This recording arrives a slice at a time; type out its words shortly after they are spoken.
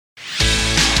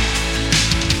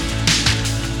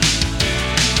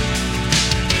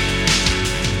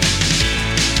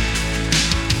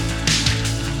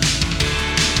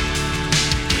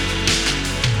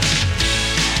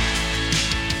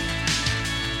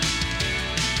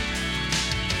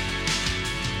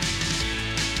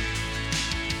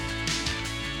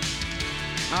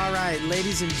All right,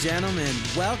 ladies and gentlemen,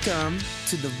 welcome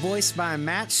to the Voice by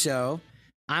Matt show.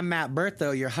 I'm Matt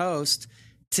Bertho, your host.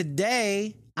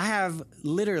 Today, I have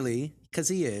literally, because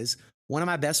he is, one of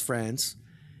my best friends,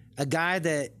 a guy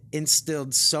that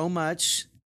instilled so much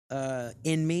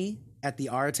in me at the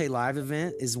Arete Live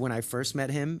event is when I first met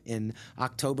him in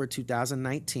October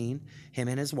 2019. Him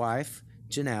and his wife,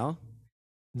 Janelle,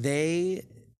 they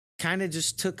kind of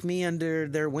just took me under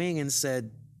their wing and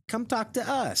said, come talk to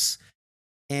us.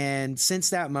 And since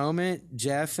that moment,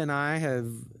 Jeff and I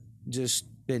have just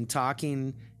been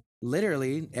talking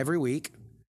literally every week.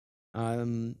 I've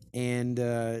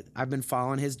been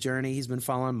following his journey. He's been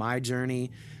following my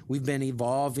journey. We've been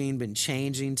evolving, been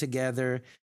changing together.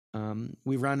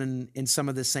 We run in some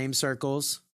of the same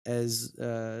circles as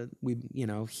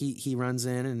he runs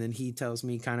in, and then he tells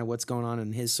me kind of what's going on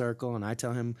in his circle, and I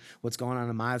tell him what's going on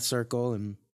in my circle.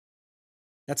 And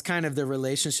that's kind of the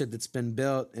relationship that's been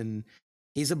built. And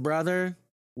he's a brother.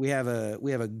 We have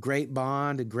a great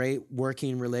bond, a great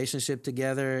working relationship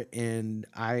together, and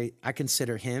I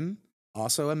consider him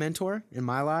also a mentor in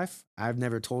my life. I've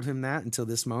never told him that until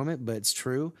this moment, but it's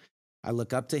true. I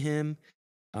look up to him.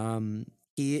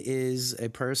 He is a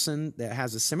person that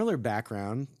has a similar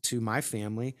background to my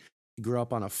family. He grew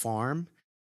up on a farm,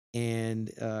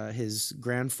 and his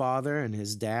grandfather and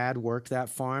his dad worked that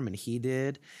farm, and he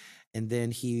did. And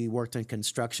then he worked in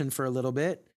construction for a little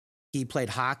bit. He played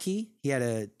hockey. He had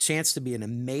a chance to be an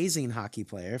amazing hockey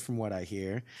player, from what I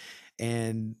hear.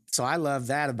 And so I love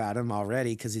that about him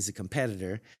already because he's a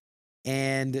competitor.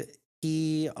 And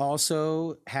he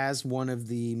also has one of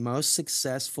the most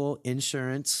successful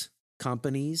insurance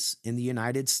companies in the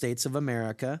United States of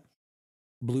America,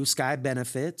 Blue Sky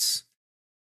Benefits.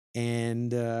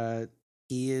 And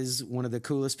he is one of the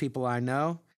coolest people I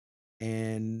know,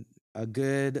 and a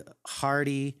good,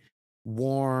 hearty,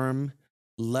 warm,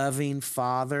 loving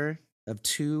father of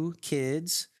two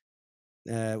kids.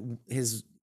 His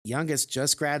youngest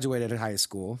just graduated high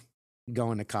school,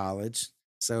 going to college.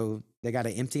 So they got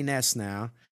an empty nest now.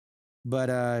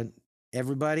 But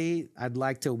everybody, I'd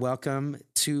like to welcome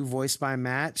to Voice by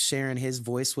Matt, sharing his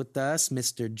voice with us,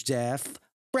 Mr. Jeff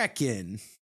Brecken.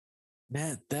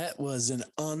 Matt, that was an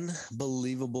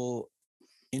unbelievable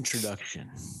introduction.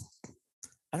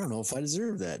 I don't know if I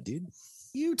deserve that, dude.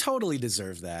 You totally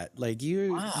deserve that. Like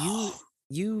Wow.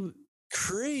 you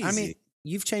Crazy. I mean,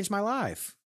 you've changed my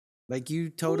life. Like you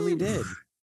totally did.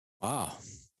 Wow.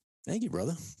 Thank you,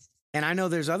 brother. And I know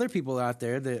there's other people out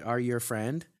there that are your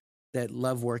friend that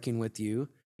love working with you,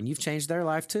 and you've changed their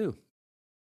life too.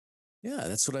 Yeah,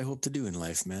 that's what I hope to do in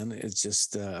life, man. It's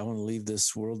just, I want to leave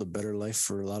this world a better life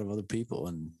for a lot of other people.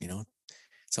 And,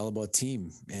 it's all about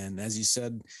team. And as you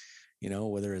said,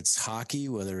 whether it's hockey,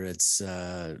 whether it's,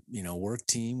 work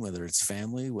team, whether it's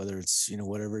family, whether it's,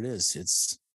 whatever it is,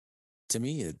 it's, to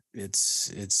me,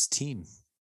 it's team.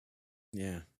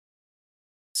 Yeah.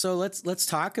 So let's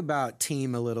talk about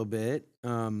team a little bit.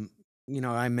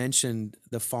 I mentioned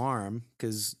the farm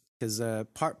because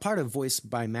part of Voice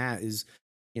by Matt is,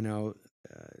 uh,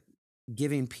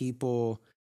 giving people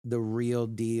the real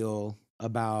deal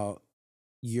about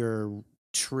your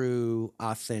true,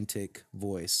 authentic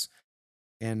voice.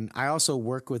 And I also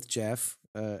work with Jeff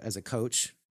as a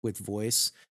coach with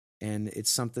voice, and it's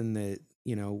something that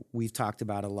we've talked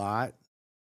about a lot.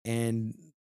 And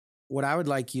what I would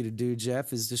like you to do,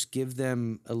 Jeff, is just give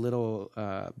them a little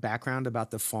background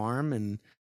about the farm and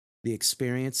the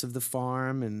experience of the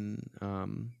farm, and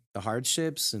the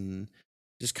hardships, and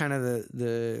just kind of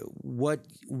the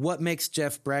what makes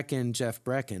Jeff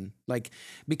Brecken. Like,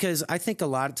 because I think a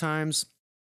lot of times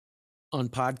on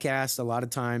podcasts, a lot of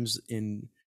times in,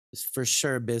 for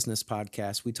sure, business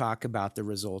podcasts, we talk about the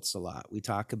results a lot. We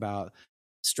talk about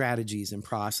strategies and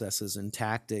processes and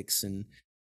tactics, and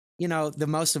the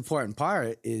most important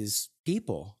part is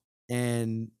people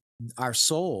and our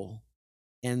soul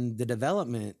and the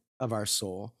development of our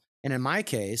soul. And in my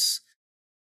case,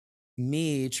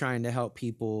 me trying to help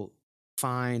people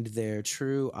find their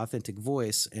true, authentic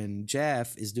voice. And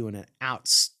Jeff is doing an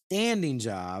outstanding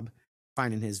job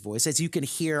finding his voice, as you can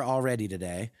hear already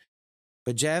today.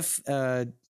 But Jeff,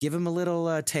 give him a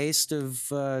little taste of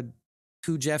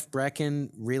who Jeff Brecken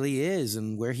really is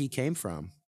and where he came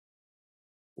from.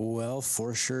 Well,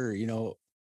 for sure.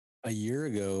 A year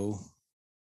ago,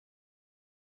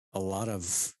 a lot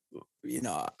of,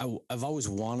 I've always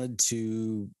wanted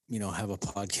to, have a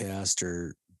podcast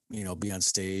or, be on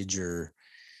stage or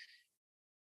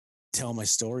tell my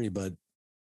story. But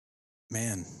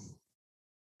man,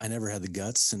 I never had the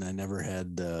guts and I never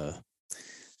had the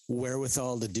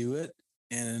wherewithal to do it.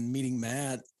 And meeting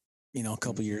Matt, a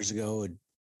couple years ago,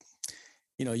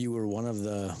 you were one of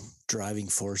the driving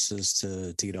forces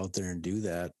to get out there and do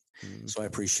that. Mm. So I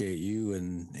appreciate you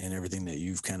and everything that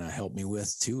you've kind of helped me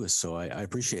with too. So I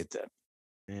appreciate that.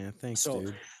 Yeah, thanks, So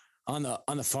dude. on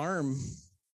the farm,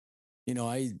 you know,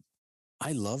 I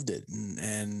loved it.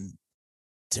 And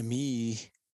to me,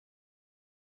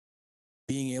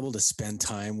 being able to spend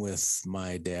time with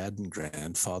my dad and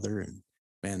grandfather, and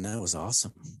man, that was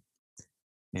awesome.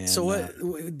 So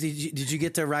And did you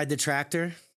get to ride the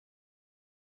tractor?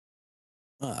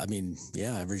 I mean,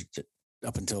 yeah,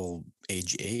 up until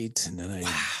age 8, and then I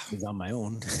Wow. was on my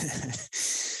own.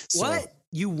 So What?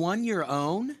 You won your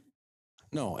own?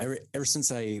 no, ever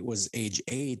since I was age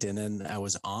 8, and then I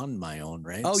was on my own,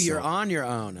 right? Oh, you're So on your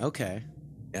own. Okay.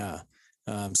 yeah.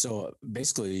 So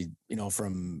basically,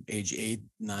 from age 8,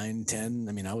 9, 10,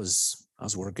 I mean, I was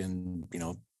working,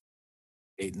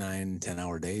 8, 9,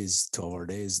 10-hour days, 12-hour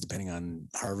days, depending on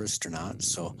harvest or not.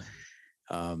 So,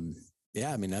 um,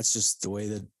 yeah, I mean, that's just the way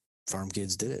that farm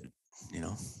kids did it, you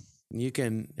know. You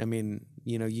can, I mean,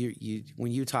 you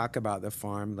when you talk about the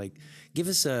farm, like give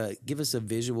us a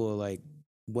visual, like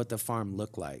what the farm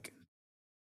looked like.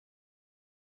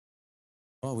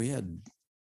 Well, we had,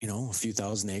 a few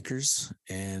thousand acres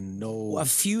and A no,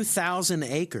 few thousand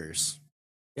acres.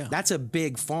 yeah. That's a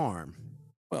big farm.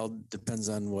 Well, depends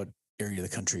on what area of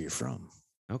the country you're from,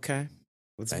 Okay.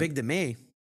 Well, it's right? big to me.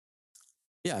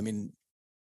 Yeah, I mean,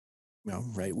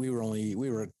 right. We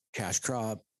were a cash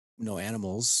crop, no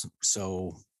animals.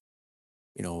 So,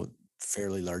 you know,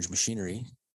 fairly large machinery.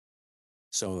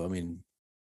 So, I mean,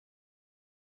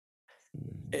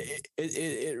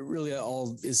 it really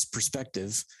all is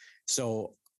perspective.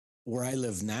 So, where I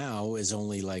live now is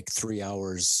only like 3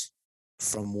 hours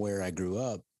from where I grew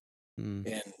up. Mm,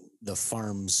 And the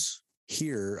farms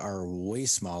here are way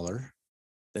smaller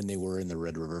than they were in the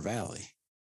Red River Valley.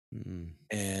 mm,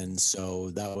 And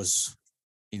so that was,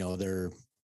 they're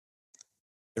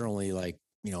only like,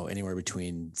 anywhere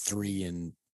between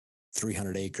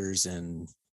 300 acres and,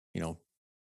 you know,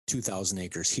 2,000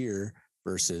 acres here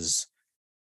versus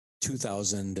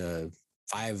 2,000 to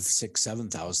 5, 6,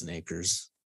 7,000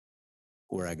 acres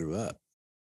where I grew up.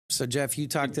 So Jeff, you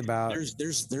talked about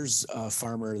There's a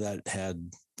farmer that had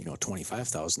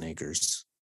 25,000 acres,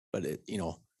 but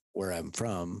where I'm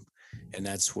from, and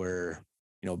that's where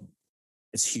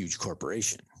it's a huge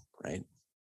corporation, right?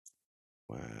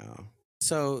 wow.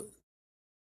 So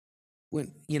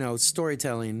when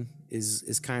storytelling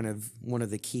is kind of one of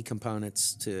the key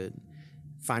components to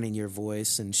finding your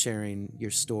voice and sharing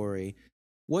your story.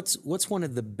 What's one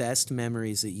of the best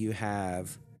memories that you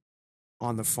have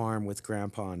on the farm with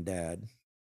grandpa and dad?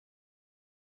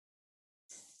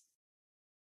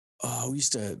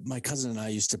 My cousin and I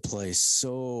used to play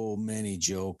so many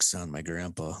jokes on my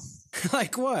grandpa.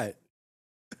 Like what?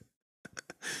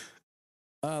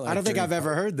 I Like don't think I've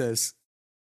ever heard this.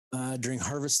 during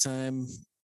harvest time,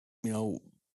 you know,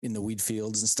 in the wheat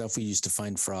fields and stuff, we used to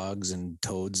find frogs and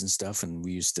toads and stuff, and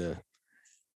we used to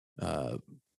uh,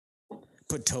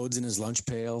 put toads in his lunch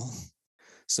pail.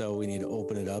 So we need to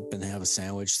open it up and have a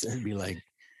sandwich. There'd be like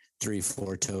 3,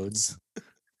 4 toads.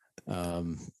 I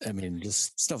mean,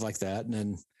 just stuff like that. And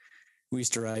then we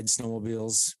used to ride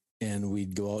snowmobiles, and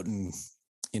we'd go out and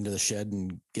into the shed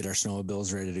and get our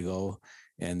snowmobiles ready to go,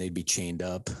 and they'd be chained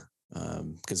up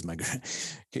because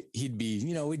he'd be,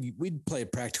 we'd play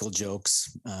practical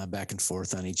jokes back and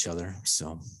forth on each other.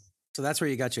 So, So that's where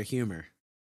you got your humor.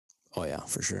 oh yeah,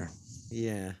 for sure.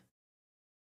 Yeah. Yeah,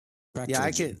 Practical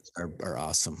I could. jokes are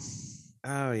awesome.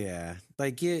 Oh yeah.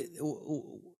 Like we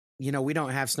don't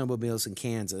have snowmobiles in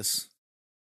Kansas.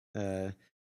 Uh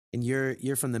and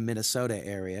you're from the Minnesota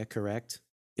area, correct?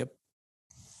 Yep.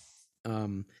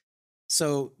 Um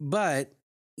so but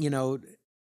you know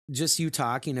just you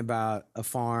talking about a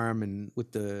farm and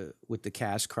with the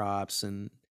cash crops and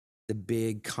the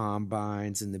big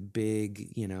combines and the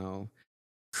big,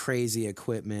 crazy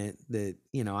equipment that,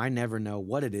 I never know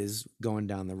what it is going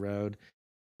down the road.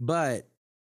 But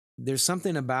there's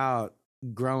something about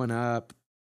growing up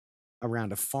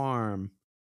around a farm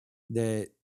that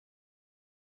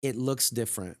it looks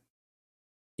different,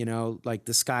 like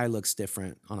the sky looks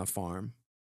different on a farm.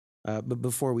 But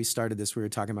before we started this, we were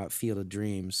talking about Field of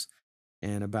Dreams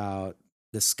and about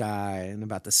the sky and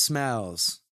about the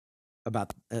smells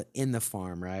about in the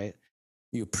farm, right?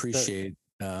 You So, appreciate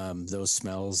those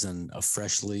smells and a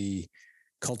freshly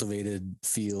cultivated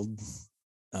field,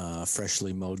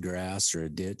 freshly mowed grass or a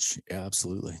ditch. Yeah,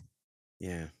 absolutely.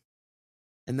 yeah.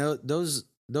 And those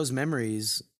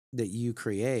memories that you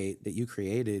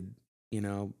created,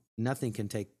 nothing can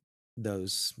take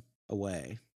those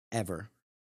away ever.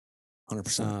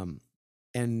 100%. Um,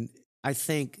 and I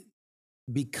think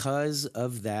because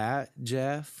of that,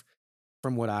 Jeff,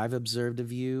 from what I've observed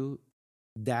of you,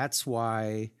 that's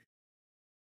why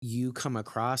you come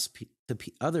across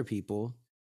other people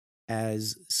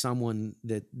as someone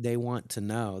that they want to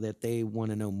know, that they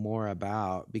want to know more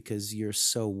about, because you're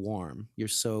so warm, you're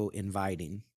so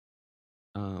inviting.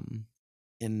 Um,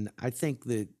 and I think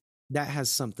that that has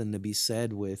something to be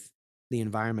said with the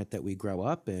environment that we grow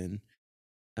up in.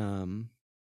 Um,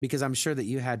 because I'm sure that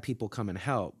you had people come and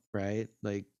help, right?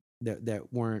 Like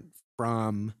that weren't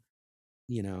from,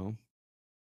 you know,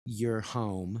 your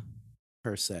home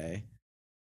per se,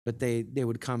 but they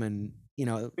would come and,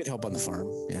 We'd help on the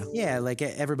farm. Yeah. yeah, like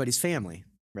everybody's family,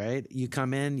 right? You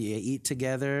come in, you eat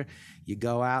together, you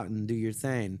go out and do your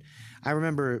thing. I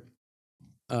remember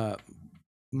uh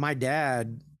my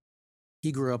dad,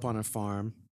 he grew up on a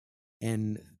farm,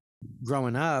 and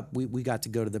growing up, we got to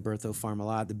go to the Bertho farm a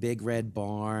lot, the big red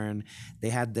barn. They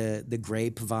had the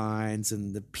grapevines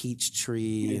and the peach We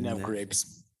tree didn't and have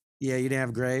grapes. yeah, you didn't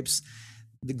have grapes,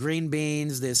 the green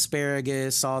beans, the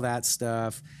asparagus, all that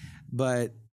stuff.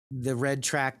 But the red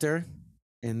tractor,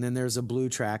 and then there's a blue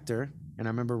tractor. And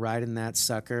I remember riding that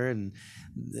sucker, and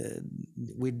the,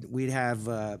 we'd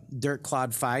have dirt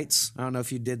clod fights. I don't know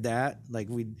if you did that. Like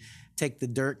we'd take the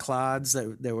dirt clods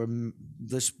that were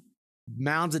just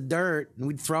mounds of dirt, and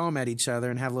we'd throw them at each other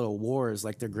and have little wars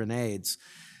like they're grenades.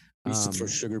 We used to throw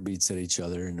sugar beets at each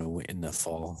other in the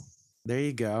fall. There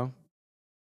you go.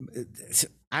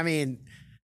 I mean,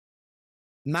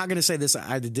 I'm not going to say this,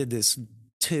 I did this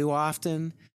too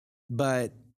often,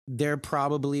 but there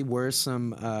probably were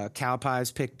some cow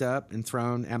pies picked up and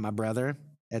thrown at my brother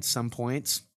at some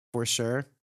points, for sure.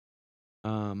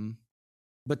 Um,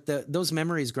 but those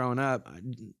memories growing up,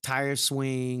 tire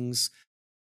swings,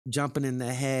 jumping in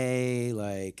the hay,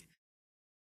 like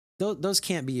those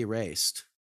can't be erased.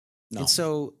 No. And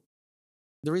so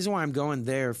the reason why I'm going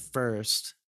there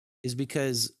first is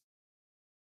because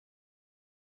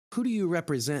who do you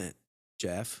represent,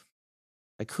 Jeff?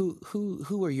 Like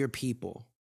who are your people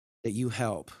that you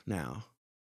help now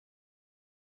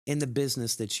in the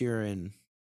business that you're in?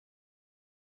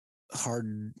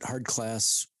 Hard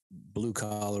class, blue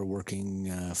collar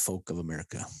working folk of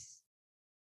America.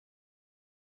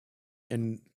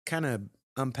 And kind of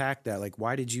unpack that. Like,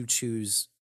 why did you choose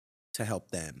to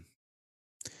help them?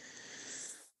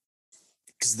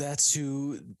 Because that's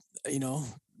who,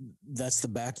 that's the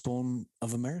backbone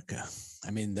of America.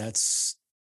 I mean, that's,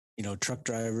 truck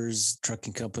drivers,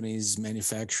 trucking companies,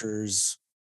 manufacturers,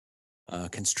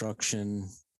 construction.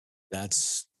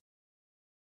 That's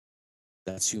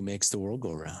who makes the world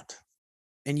go around.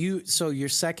 And so your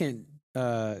second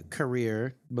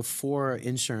career before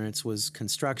insurance was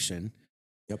construction.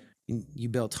 Yep. You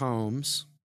built homes.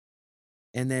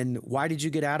 And then why did you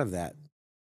get out of that?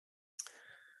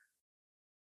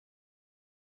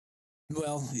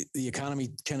 Well, the economy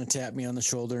kind of tapped me on the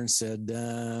shoulder and said,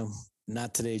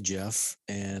 not today, Jeff.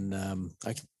 And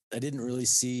I didn't really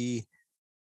see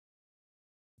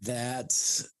that.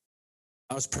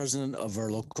 I was president of our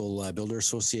local builder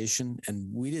association,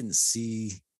 and we knew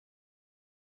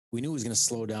it was going to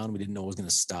slow down. We didn't know it was going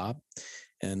to stop.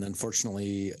 And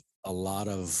unfortunately, a lot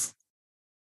of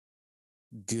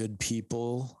good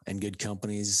people and good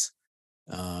companies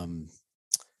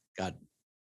got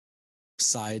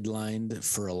sidelined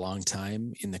for a long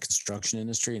time in the construction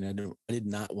industry. And I did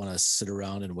not want to sit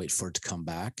around and wait for it to come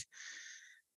back.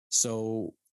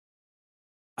 So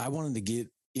I wanted to get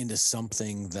into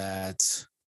something that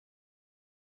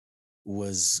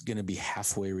was going to be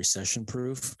halfway recession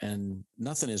proof, and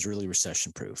nothing is really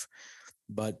recession proof,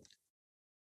 but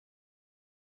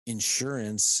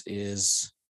insurance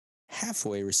is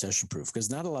halfway recession proof because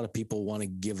not a lot of people want to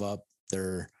give up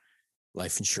their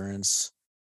life insurance,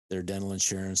 their dental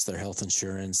insurance, their health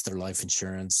insurance, their life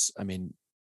insurance. I mean,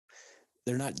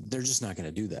 they're just not going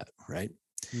to do that. Right.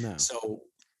 No. So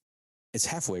it's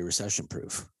halfway recession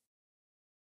proof.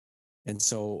 And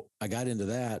so I got into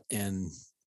that, and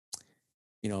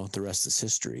the rest is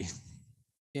history.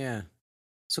 Yeah.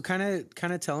 So kind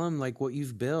of tell them like what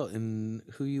you've built and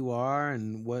who you are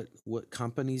and what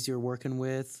companies you're working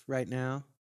with right now.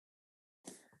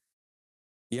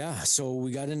 Yeah. So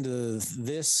we got into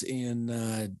this in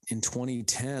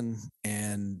 2010,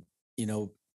 and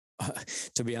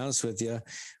to be honest with you,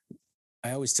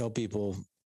 I always tell people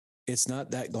it's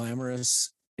not that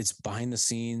glamorous. It's behind the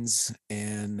scenes.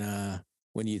 And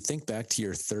when you think back to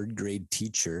your third grade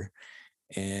teacher,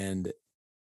 and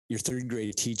your third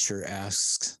grade teacher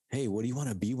asks, "Hey, what do you want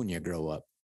to be when you grow up?"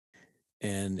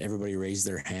 And everybody raised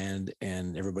their hand,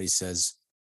 and everybody says,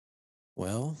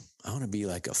 well, I want to be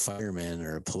like a fireman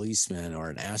or a policeman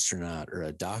or an astronaut or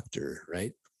a doctor,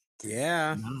 right?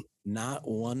 Yeah. Not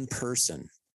one person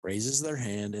raises their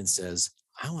hand and says,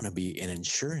 I want to be an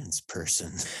insurance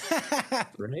person,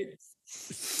 right?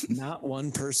 Not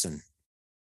one person.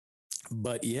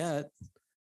 But yet,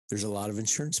 there's a lot of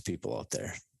insurance people out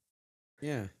there.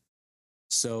 Yeah.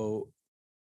 So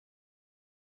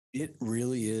it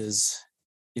really is,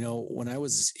 when I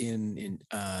was in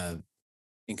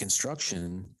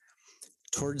construction,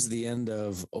 towards the end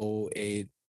of '08,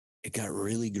 it got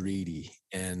really greedy,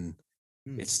 and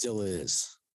Hmm. it still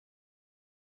is.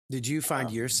 Did you find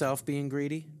yourself being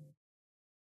greedy?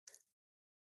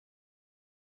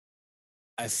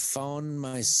 I found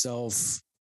myself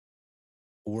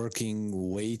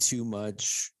working way too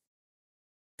much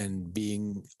and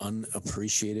being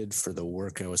unappreciated for the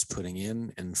work I was putting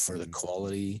in and for the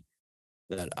quality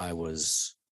that I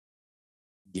was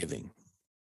giving.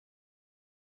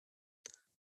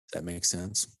 Does that make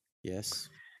sense? Yes.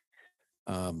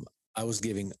 I was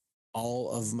giving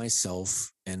all of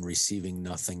myself and receiving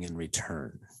nothing in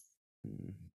return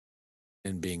Mm.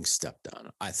 and being stepped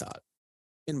on, I thought,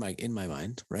 in my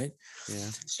mind, right?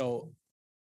 Yeah. So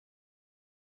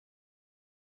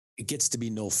it gets to be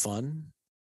no fun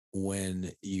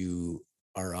when you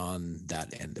are on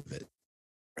that end of it,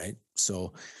 right?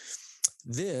 So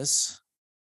this,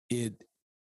 it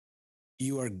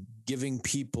you are giving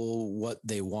people what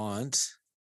they want.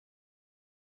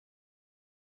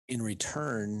 In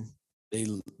return,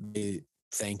 they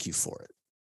thank you for it.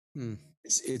 Hmm.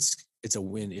 It's a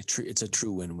win. It's a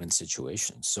true win-win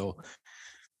situation. So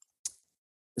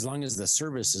as long as the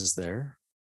service is there,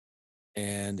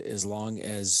 and as long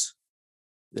as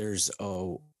there's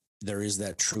there is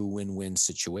that true win-win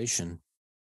situation,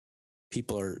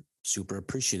 people are super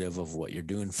appreciative of what you're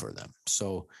doing for them.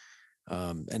 So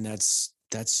and that's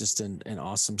just an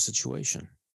awesome situation.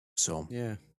 So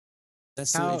Yeah.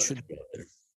 that's the way it How should be out there.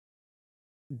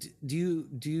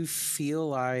 do you feel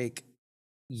like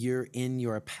you're in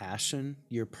your passion,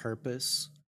 your purpose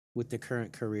with the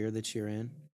current career that you're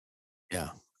in?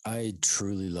 Yeah, I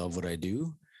truly love what I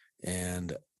do,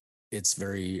 and it's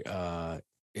very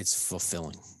it's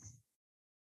fulfilling.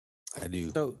 I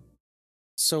do. So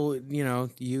so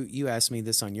you asked me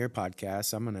this on your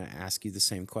podcast. I'm going to ask you the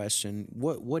same question.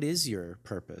 What is your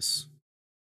purpose?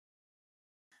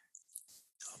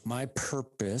 My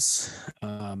purpose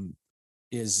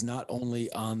is not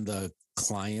only on the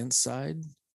client side,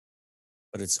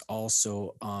 but it's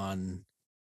also on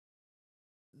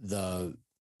the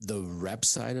rep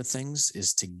side of things,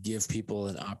 is to give people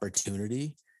an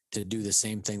opportunity to do the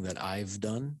same thing that I've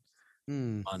done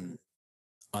Hmm.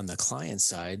 on the client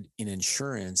side in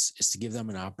insurance, is to give them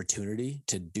an opportunity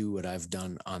to do what I've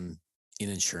done in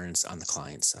insurance on the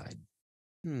client side.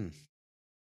 Hmm.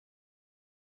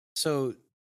 So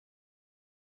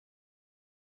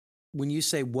when you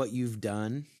say what you've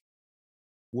done,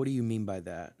 what do you mean by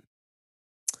that?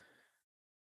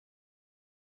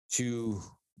 To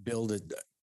build it,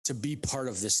 to be part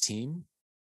of this team,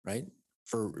 right?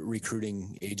 For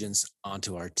recruiting agents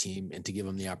onto our team and to give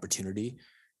them the opportunity.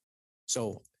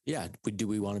 So yeah, do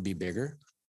we want to be bigger?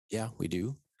 Yeah, we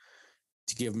do.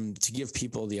 To give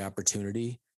people the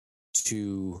opportunity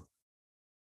to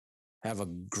have a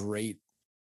great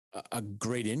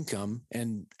income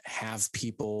and have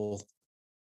people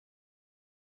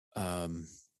um,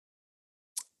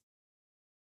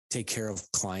 take care of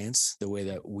clients the way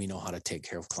that we know how to take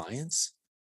care of clients,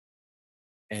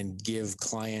 and give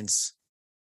clients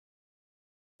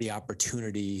the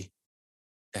opportunity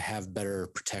to have better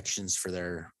protections for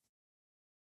their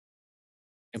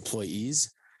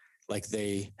employees like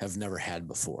they have never had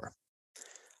before.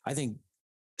 I think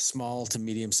small to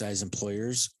medium sized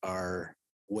employers are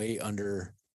way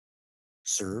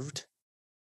underserved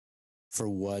for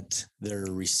what they're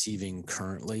receiving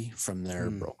currently from their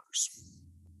Hmm. brokers.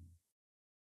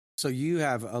 So you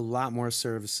have a lot more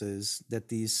services that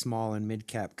these small and mid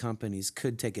cap companies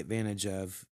could take advantage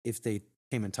of if they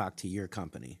came and talked to your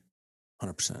company.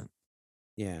 100%.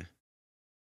 Yeah.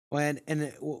 Well,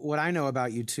 what I know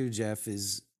about you too, Jeff,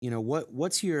 is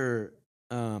what's your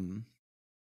um,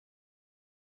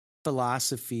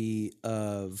 philosophy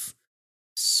of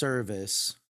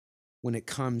service when it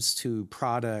comes to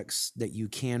products that you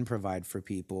can provide for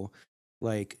people,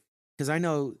 like because I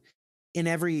know in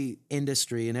every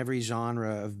industry, in every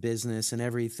genre of business, and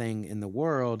everything in the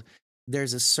world,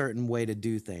 there's a certain way to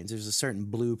do things. There's a certain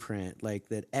blueprint, like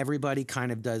that everybody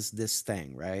kind of does this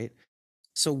thing, right?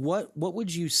 So what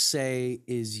would you say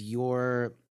is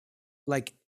your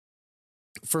like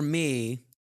for me,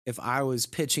 if I was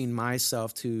pitching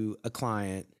myself to a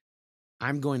client,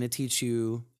 I'm going to teach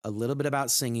you a little bit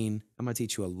about singing. I'm going to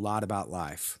teach you a lot about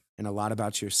life and a lot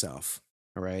about yourself.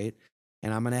 All right.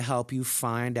 And I'm going to help you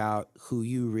find out who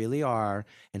you really are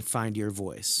and find your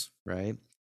voice. Right.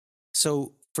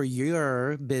 So, for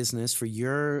your business, for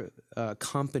your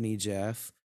company,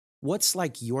 Jeff, what's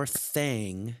like your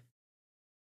thing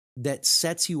that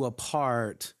sets you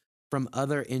apart from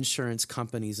other insurance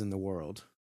companies in the world?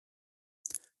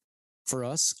 For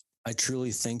us, I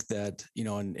truly think that,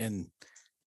 and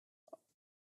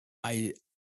I,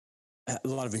 a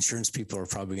lot of insurance people are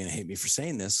probably going to hate me for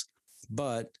saying this,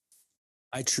 but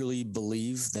I truly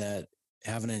believe that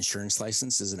having an insurance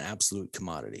license is an absolute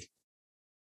commodity.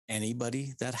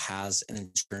 Anybody that has an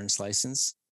insurance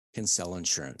license can sell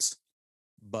insurance.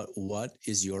 But what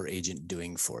is your agent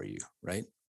doing for you, right?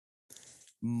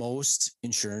 Most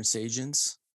insurance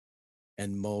agents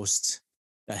and most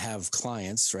that have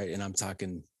clients, right? And I'm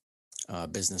talking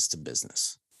business to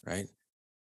business, right?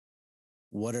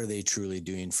 What are they truly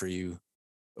doing for you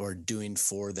or doing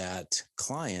for that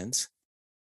client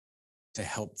to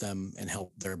help them and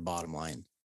help their bottom line?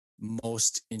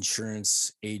 Most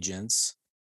insurance agents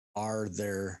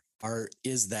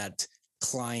is that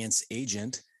client's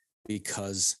agent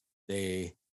because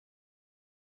they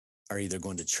are either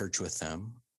going to church with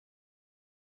them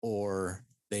or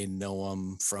they know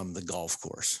them from the golf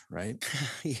course, right?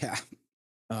 Yeah.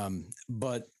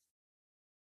 But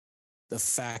the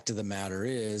fact of the matter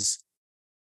is,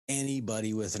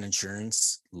 anybody with an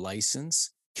insurance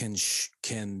license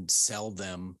can sell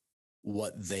them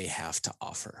what they have to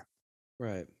offer: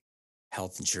 Right.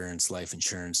 health insurance, life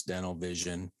insurance, dental,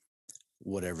 vision,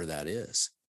 whatever that is.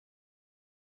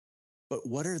 But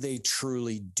what are they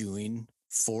truly doing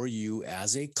for you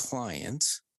as a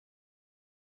client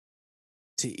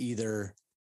to either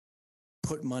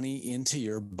put money into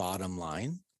your bottom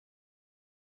line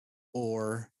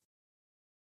or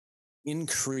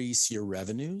increase your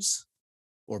revenues,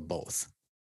 or both?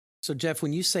 So Jeff,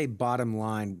 when you say bottom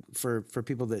line, for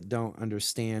people that don't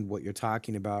understand what you're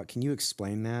talking about, can you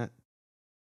explain that?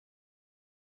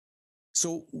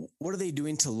 So, what are they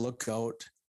doing to look out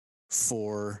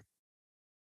for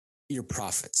your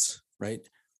profits, right?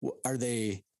 Are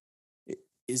they,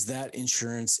 is that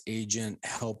insurance agent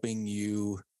helping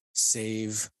you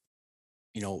save,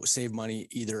 save money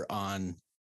either on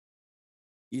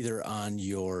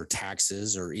your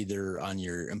taxes or either on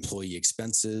your employee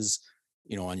expenses,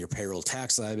 on your payroll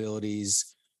tax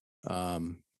liabilities?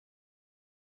 Um,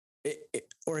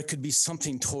 or it could be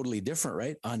something totally different,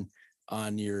 right?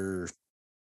 On your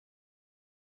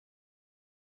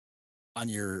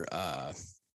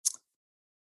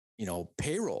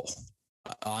payroll,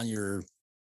 on your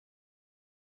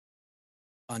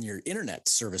internet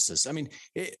services. I mean,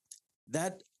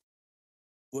 that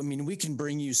we can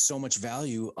bring you so much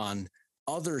value on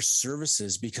other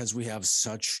services because we have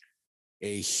such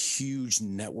a huge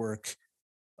network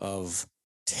of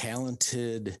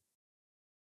talented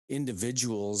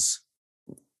individuals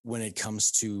when it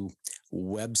comes to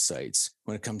websites,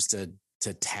 when it comes to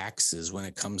taxes, when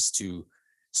it comes to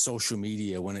social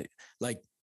media,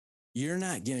 you're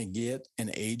not going to get an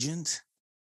agent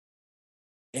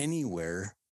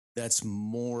anywhere that's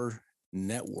more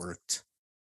networked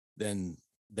than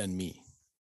me.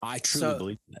 I truly So,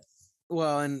 believe that.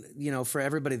 well, and for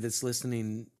everybody that's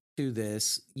listening to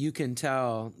this, you can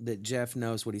tell that Jeff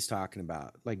knows what he's talking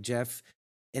about. Like Jeff,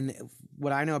 and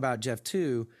what I know about Jeff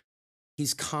too,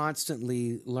 he's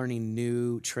constantly learning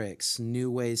new tricks,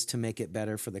 new ways to make it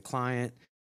better for the client.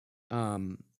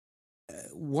 Um,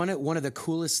 one of the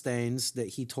coolest things that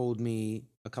he told me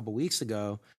a couple weeks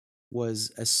ago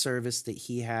was a service that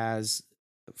he has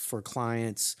for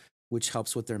clients, which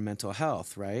helps with their mental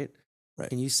health. Right? Right.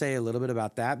 Can you say a little bit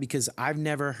about that? Because I've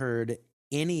never heard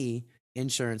any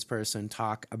insurance person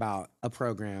talk about a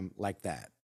program like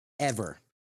that ever.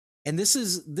 And this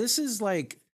is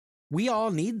like we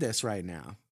all need this right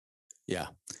now. Yeah,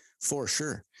 for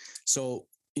sure. So,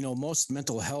 most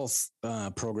mental health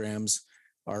programs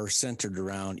are centered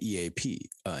around EAP,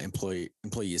 employee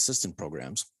assistance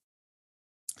programs,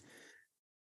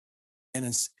 and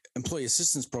it's employee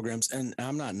assistance programs. And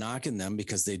I'm not knocking them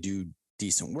because they do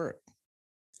decent work,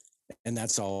 and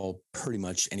that's all pretty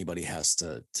much anybody has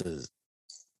to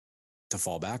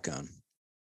fall back on.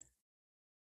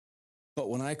 But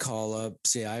when I call up,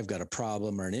 say I've got a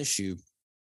problem or an issue,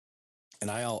 and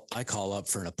I call up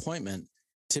for an appointment,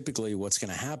 typically what's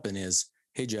going to happen is,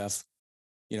 hey Jeff,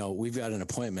 we've got an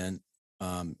appointment,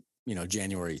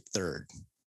 January 3rd.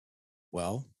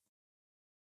 Well,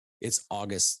 it's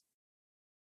August,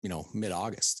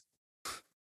 mid-August.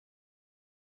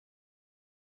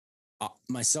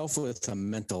 myself with a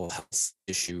mental health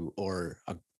issue or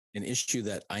an issue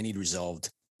that I need resolved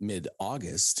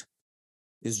mid-August,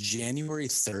 is January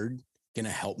 3rd going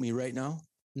to help me right now?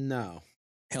 No.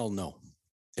 Hell no,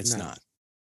 it's No. not.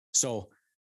 So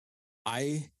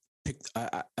I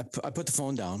put the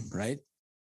phone down, right?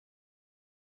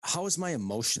 How is my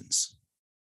emotions?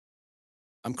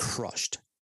 I'm crushed.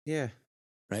 Yeah.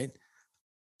 Right.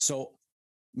 So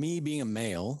me being a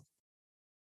male,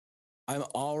 I'm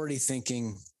already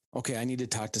thinking, okay, I need to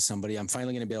talk to somebody. I'm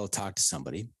finally going to be able to talk to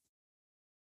somebody.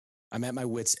 I'm at my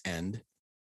wit's end.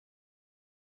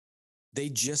 They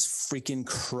just freaking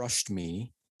crushed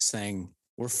me saying,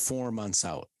 we're 4 months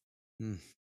out.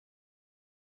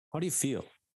 How do you feel?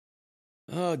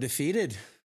 Oh, defeated.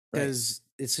 Right. Because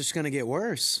it's just going to get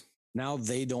worse. Now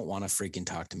they don't want to freaking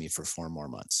talk to me for 4 more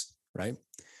months. Right.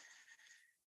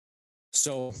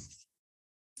 So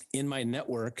in my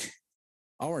network,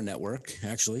 our network,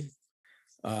 actually,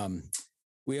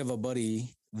 we have a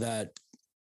buddy that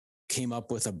came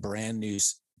up with a brand new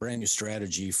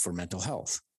strategy for mental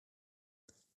health.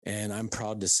 And I'm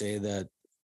proud to say that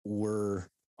we're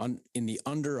in the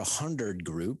under 100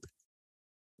 group.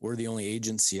 We're the only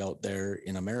agency out there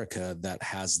in America that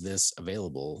has this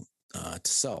available to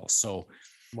sell. So,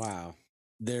 wow,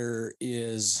 there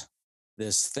is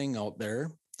this thing out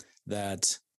there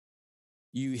that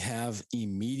you have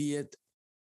immediate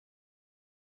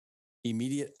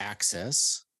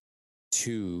access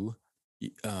to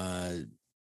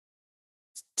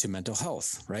mental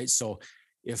health, right? So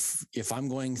if I'm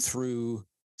going through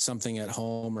something at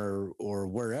home or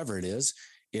wherever it is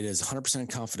 100%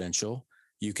 confidential.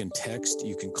 You can text,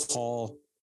 you can call.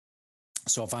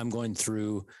 So if I'm going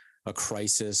through a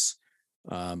crisis,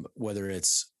 whether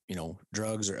it's,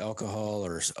 drugs or alcohol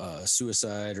or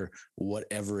suicide or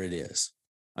whatever it is,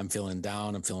 I'm feeling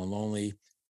down, I'm feeling lonely,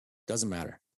 doesn't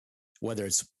matter. Whether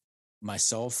it's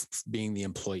myself being the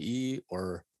employee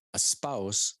or a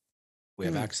spouse, we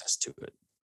have access to it.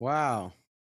 Wow.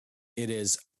 It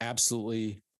is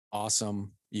absolutely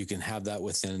awesome. You can have that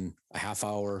within a half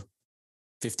hour,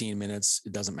 15 minutes.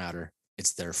 It doesn't matter.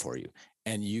 It's there for you.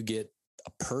 And you get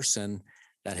a person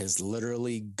that has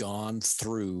literally gone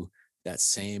through that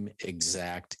same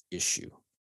exact issue.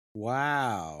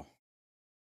 Wow.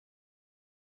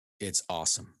 It's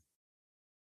awesome.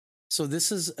 So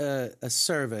this is a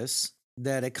service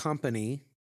that a company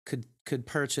could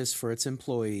purchase for its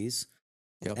employees.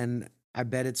 Yep. And I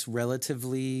bet it's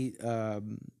relatively,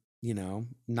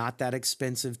 not that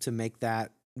expensive to make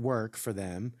that work for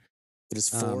them. It is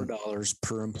 $4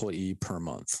 per employee per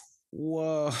month.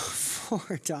 Whoa,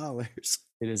 $4.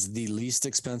 It is the least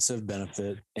expensive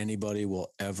benefit anybody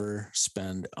will ever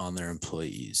spend on their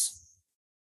employees.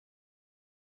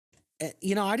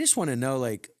 I just want to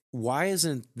know, why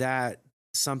isn't that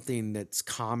something that's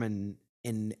common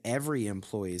in every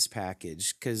employee's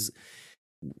package? Because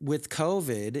with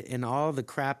COVID and all the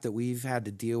crap that we've had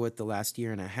to deal with the last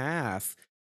year and a half,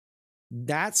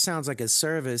 that sounds like a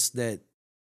service that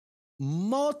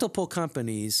multiple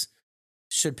companies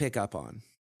should pick up on.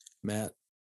 Matt,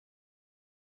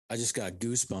 I just got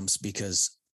goosebumps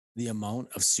because the amount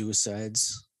of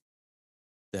suicides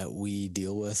that we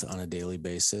deal with on a daily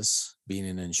basis, being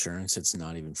in insurance, it's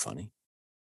not even funny.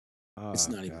 Oh, it's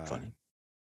not even funny.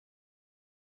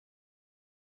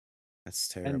 That's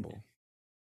terrible.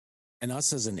 And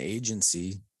us as an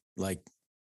agency, I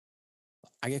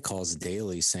get calls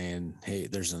daily saying, hey,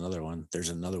 there's another one, there's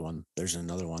another one, there's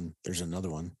another one, there's another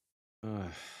one.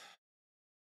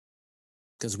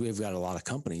 Because we've got a lot of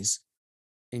companies.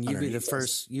 And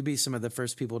you'd be some of the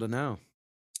first people to know.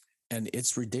 And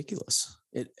it's ridiculous.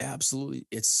 It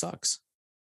sucks.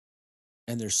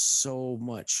 And there's so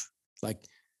much,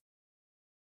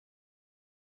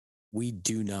 we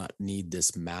do not need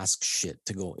this mask shit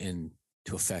to go into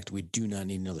effect. We do not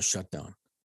need another shutdown.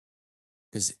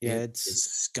 Because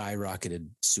it's skyrocketed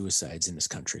suicides in this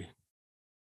country.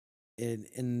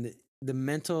 And the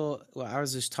mental, I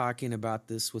was just talking about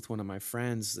this with one of my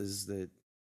friends, is that,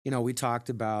 we talked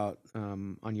about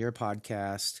on your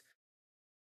podcast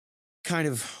kind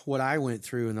of what I went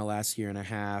through in the last year and a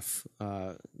half.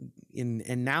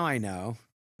 And now I know,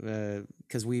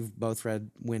 because we've both read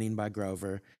Winning by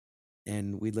Grover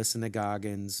and we listened to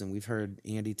Goggins and we've heard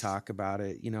Andy talk about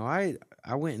it.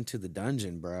 I went into the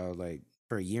dungeon, bro,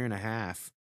 for a year and a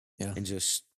half, and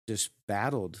just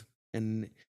battled. And,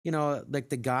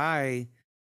 the guy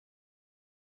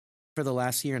for the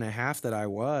last year and a half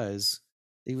that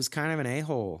he was kind of an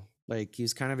a-hole. He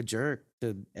was kind of a jerk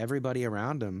to everybody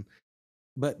around him.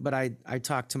 But I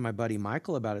talked to my buddy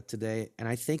Michael about it today, and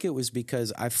I think it was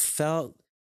because I felt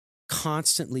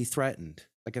constantly threatened.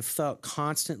 Like I felt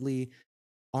constantly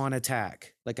on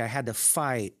attack. Like I had to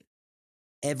fight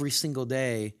every single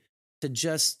day to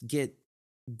just get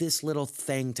this little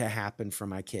thing to happen for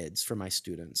my kids, for my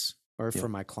students, or for Yep.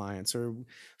 my clients, or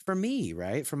for me,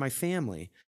 right? For my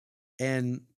family.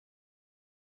 And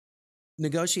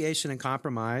negotiation and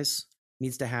compromise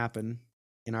needs to happen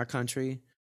in our country.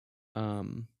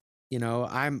 Um,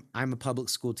 I'm a public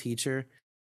school teacher.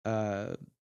 Uh,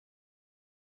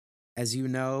 as you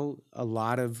know, a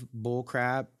lot of bull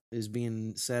crap is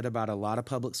being said about a lot of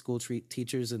public school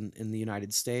teachers in the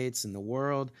United States and the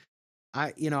world.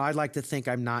 I'd like to think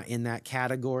I'm not in that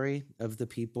category of the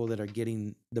people that are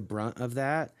getting the brunt of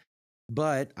that,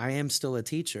 but I am still a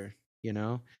teacher,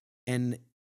 and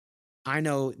I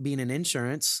know being in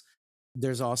insurance,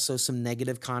 there's also some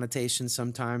negative connotations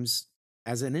sometimes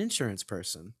as an insurance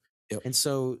person. Yep. And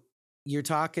so you're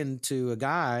talking to a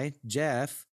guy,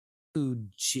 Jeff, who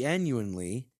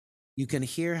genuinely, you can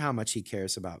hear how much he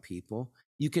cares about people.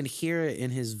 You can hear it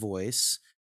in his voice,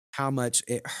 how much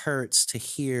it hurts to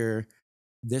hear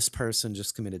this person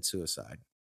just committed suicide.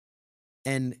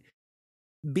 And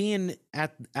being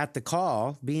at the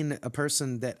call, being a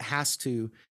person that has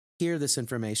to hear this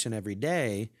information every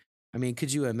day, I mean,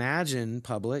 could you imagine,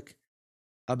 public,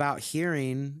 about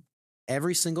hearing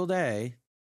every single day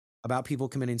about people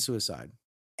committing suicide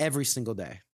every single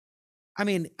day? I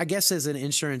mean, I guess as an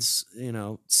insurance,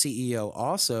 CEO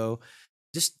also,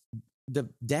 just the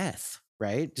death,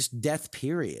 right? Just death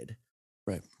period.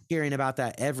 Right. Hearing about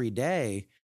that every day,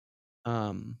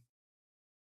 um,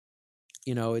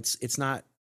 it's not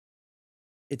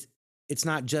it's it's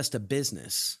not just a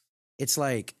business. It's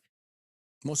like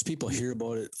Most people hear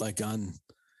about it like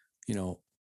you know,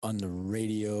 on the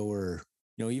radio, or,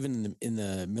 even in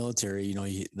the military,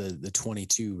 the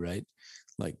 22, right?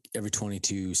 Like every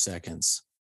 22 seconds.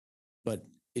 But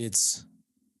it's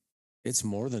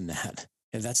more than that.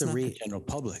 And it's that's a not the general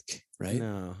public, right?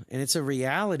 no, and it's a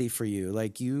reality for you.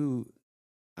 Like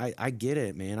I get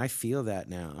it, man. I feel that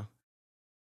now,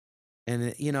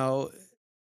 and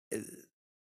uh,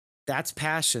 that's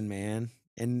passion, man,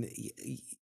 and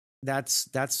that's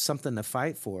something to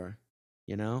fight for,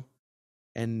 you know.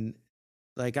 And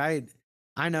like I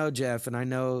know Jeff, and I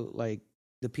know like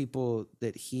the people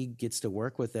that he gets to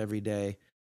work with every day.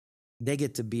 They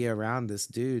get to be around this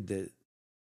dude that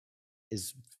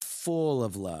is full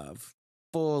of love,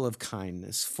 full of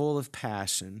kindness, full of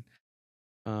passion.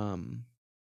 Um,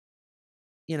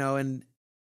 and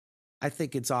I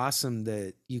think it's awesome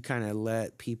that you kind of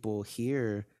let people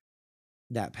hear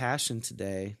that passion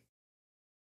today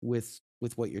with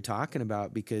what you're talking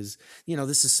about, because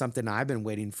this is something I've been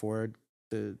waiting for,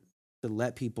 to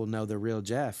let people know the real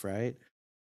Jeff, right?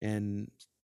 And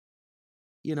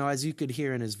as you could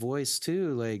hear in his voice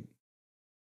too, like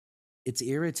it's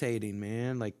irritating,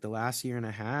 man. Like the last year and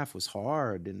a half was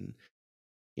hard, and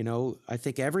I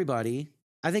think everybody,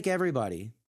 I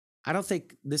don't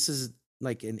think this is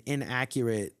like an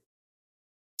inaccurate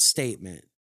statement.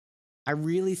 I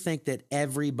really think that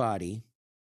everybody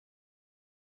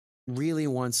really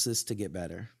wants this to get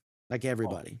better. Like Oh,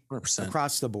 everybody 100%.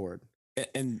 across the board.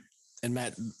 And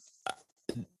Matt,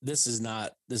 this is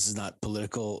not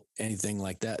political, anything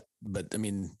like that. But I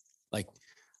mean, like,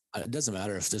 it doesn't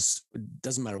matter it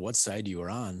doesn't matter what side you are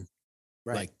on.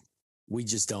 Right. Like, we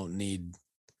just don't need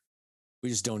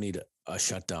a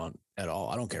shutdown at all.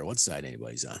 I don't care what side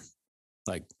anybody's on.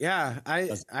 Like, Yeah,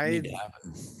 doesn't need to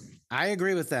happen. I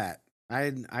agree with that.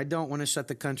 I don't want to shut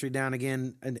the country down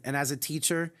again. And as a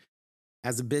teacher,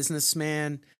 as a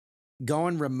businessman,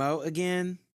 going remote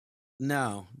again,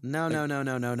 no, no, Like, no, no,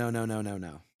 no, no, no, no, no, no,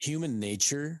 no. human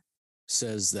nature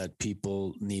says that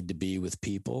people need to be with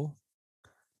people,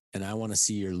 and I want to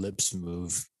see your lips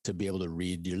move to be able to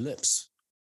read your lips,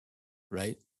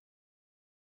 right?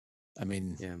 I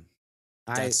mean, Yeah.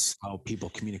 that's how people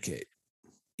communicate.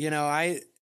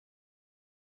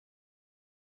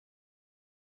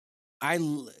 I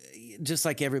just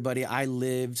like everybody, I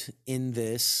lived in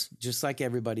this just like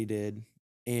everybody did.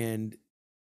 And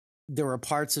there were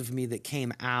parts of me that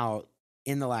came out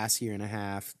in the last year and a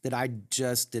half that I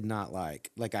just did not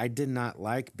like. Like I did not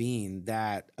like being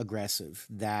that aggressive,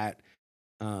 that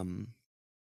um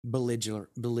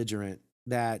belligerent,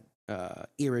 that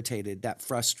irritated, that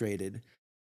frustrated.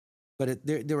 But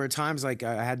there were times like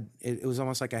it was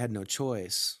almost like I had no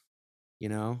choice, you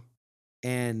know?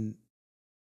 And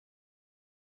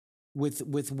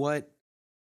with what,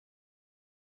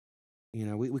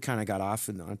 we kind of got off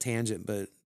on a tangent, but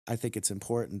I think it's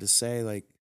important to say, like,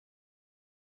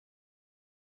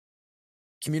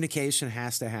 communication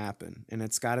has to happen, and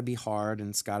it's got to be hard, and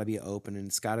it's got to be open, and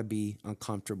it's got to be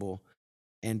uncomfortable.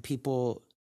 And people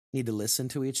need to listen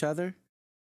to each other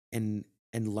and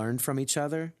learn from each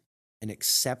other and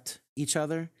accept each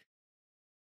other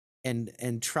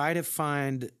and try to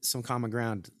find some common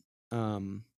ground,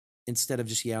 instead of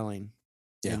just yelling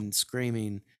Yeah. and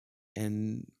screaming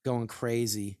and going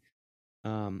crazy,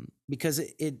 because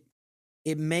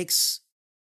it makes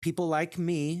people like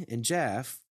me and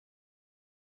Jeff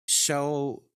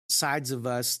show sides of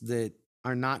us that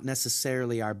are not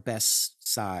necessarily our best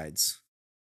sides.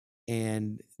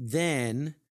 And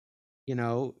then, you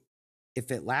know,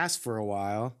 if it lasts for a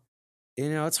while,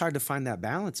 it's hard to find that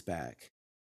balance back.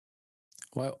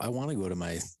 Well, I want to go to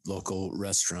my local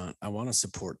restaurant. I want to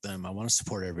support them. I want to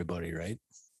support everybody, right?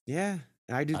 Yeah,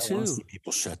 I do I don't want to too. see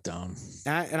people shut down.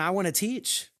 And I want to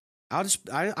teach.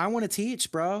 I want to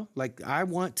teach, bro. Like I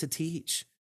want to teach.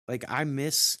 Like I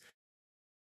miss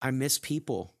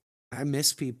people. I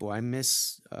miss people. I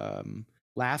miss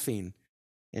laughing.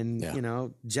 And Yeah.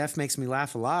 Jeff makes me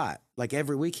laugh a lot. Like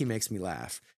every week he makes me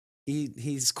laugh.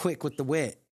 He's quick with the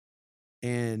wit.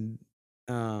 And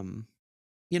um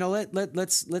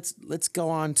let's go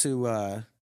on to a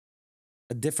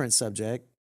different subject.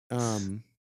 Um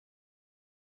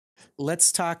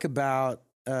let's talk about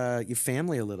your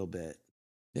family a little bit,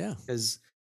 Yeah. cuz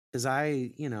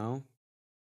I,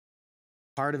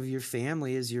 part of your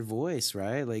family is your voice,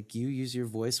 right? Like you use your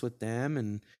voice with them.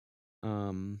 And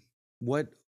um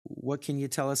what can you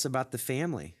tell us about the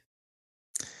family?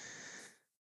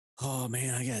 Oh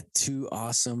man, I got two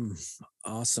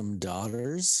awesome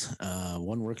daughters.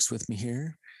 One works with me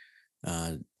here,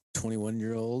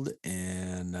 21-year-old,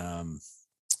 and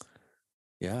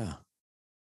yeah,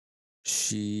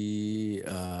 she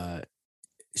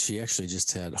she actually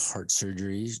just had heart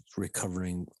surgery,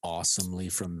 recovering awesomely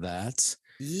from that.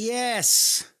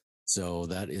 Yes. So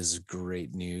that is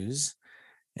great news.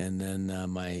 And then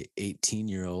my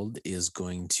 18-year-old is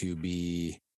going to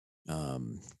be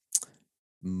um,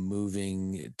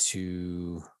 moving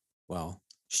to, well,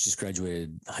 she just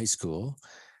graduated high school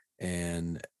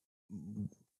and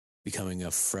becoming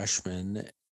a freshman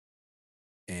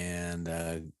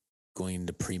and going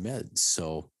to pre med.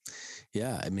 So,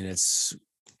 yeah, I mean,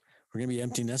 we're going to be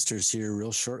empty nesters here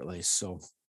real shortly. So,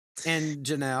 And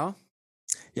Janelle.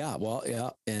 yeah, well, yeah.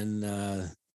 And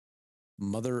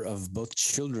mother of both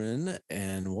children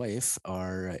and wife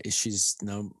she's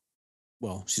now,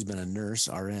 well, she's been a nurse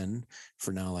RN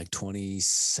for now like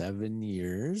 27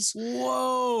 years.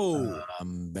 Whoa.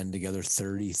 Been together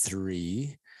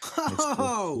 33 high school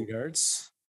Oh.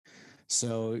 sweethearts.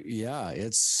 So yeah,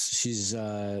 she's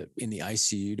in the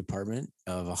ICU department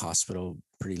of a hospital,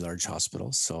 pretty large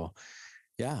hospital. So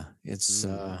yeah, it's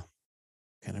Mm.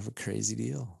 kind of a crazy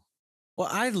deal. Well,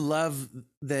 I love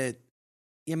that.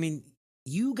 I mean,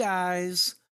 you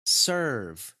guys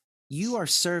serve. You are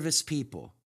service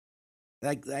people.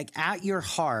 Like at your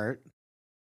heart,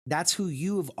 that's who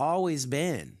you have always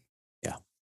been. Yeah,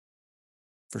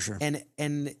 for sure. And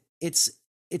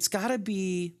it's got to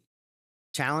be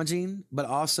challenging, but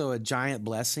also a giant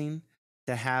blessing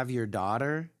to have your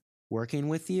daughter working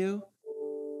with you.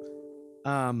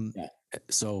 Um, Yeah.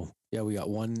 So yeah, we got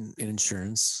one in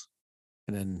insurance,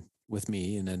 and then with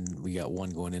me, and then we got one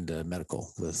going into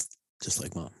medical with just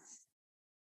like mom.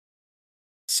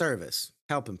 service,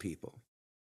 helping people.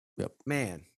 Yep.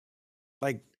 Man,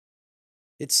 like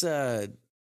it's and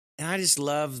I just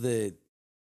love that,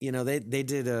 they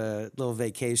did a little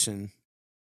vacation,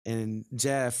 and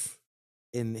Jeff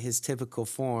in his typical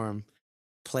form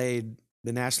played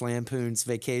the National Lampoon's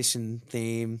Vacation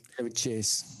theme. Chevy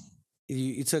Chase.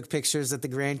 You took pictures at the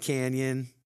Grand Canyon.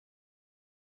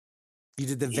 You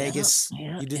did the Yeah, Vegas.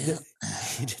 yeah, You did yeah.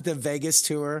 the you did the Vegas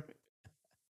tour.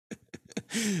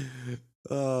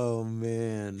 Oh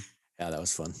man. Yeah, that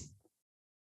was fun.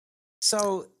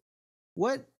 So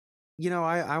what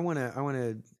I want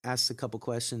to ask a couple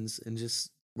questions and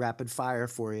just rapid fire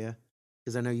for you,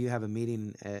 because I know you have a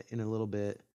meeting in a little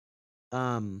bit.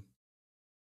 Um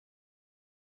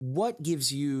what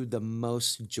gives you the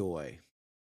most joy?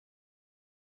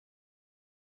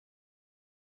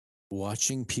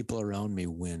 Watching people around me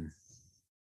win,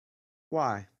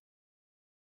 Why?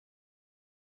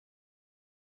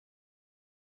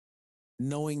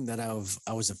 knowing that I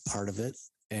was a part of it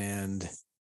and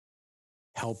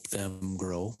help them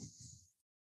grow.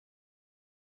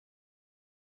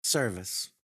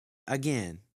 Service.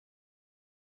 Again,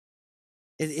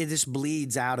 it just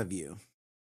bleeds out of you.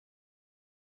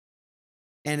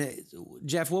 And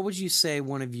Jeff, what would you say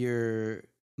one of your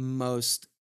most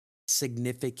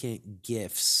significant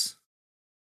gifts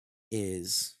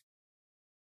is?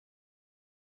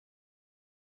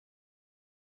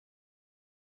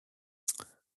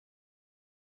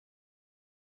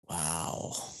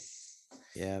 Wow.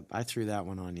 Yeah, I threw that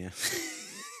one on you.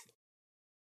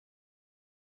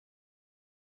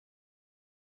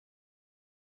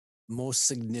 Most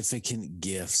significant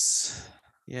gifts.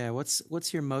 Yeah,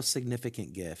 what's your most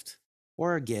significant gift?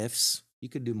 Or gifts? You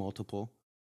could do multiple.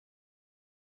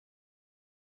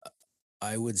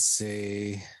 I would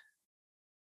say,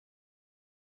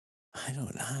 I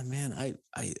don't know, man.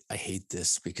 I hate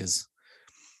this because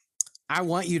I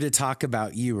want you to talk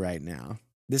about you right now.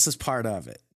 This is part of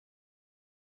it.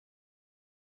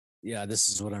 yeah, this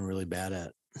is what I'm really bad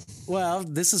at. Well,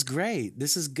 this is great.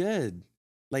 This is good.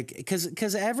 Like,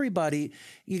 because everybody,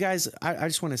 you guys, I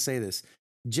just want to say this.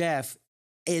 Jeff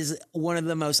is one of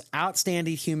the most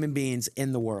outstanding human beings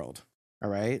in the world. All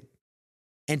right.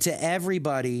 And to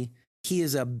everybody, he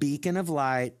is a beacon of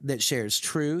light that shares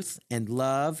truth and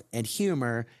love and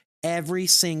humor every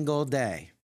single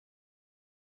day.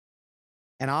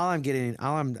 And all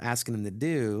I'm asking him to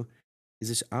do is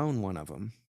just own one of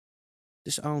them.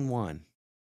 Just own one.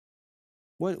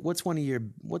 What's one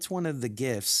of the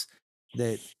gifts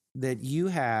that you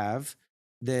have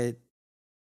that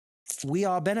we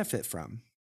all benefit from?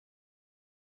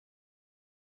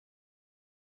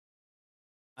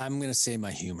 I'm gonna say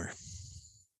my humor.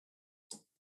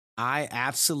 I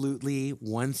absolutely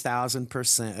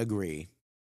 1000% agree.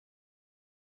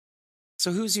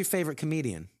 So who's your favorite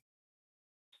comedian?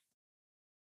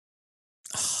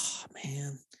 Oh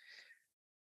man.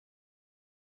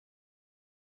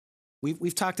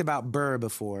 We've talked about Burr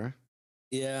before.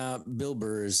 Yeah, Bill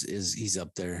Burr is he's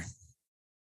up there.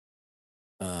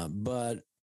 But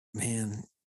man,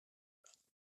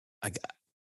 I got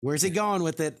Where's he going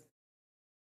with it?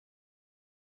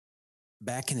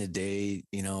 back in the day,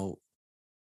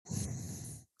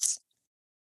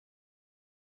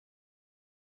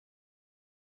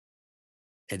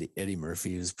 Eddie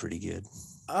Murphy was pretty good.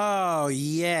 Oh,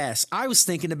 yes. I was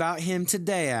thinking about him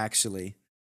today actually.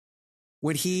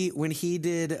 When he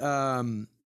did uh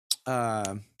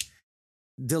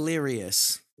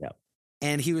Delirious. Yep.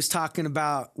 And he was talking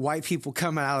about white people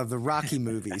coming out of the Rocky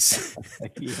movies.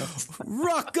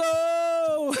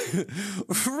 Rocco!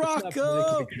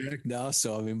 Rocco! Correct now,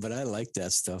 so I mean, but I like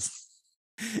that stuff.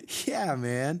 Yeah,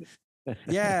 man.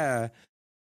 Yeah.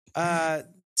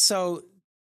 So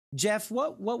Jeff,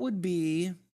 what would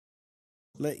be,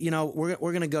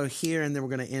 we're gonna go here and then we're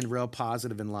gonna end real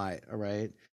positive and light. All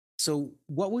right. So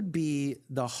what would be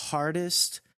the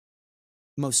hardest,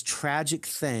 most tragic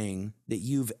thing that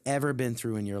you've ever been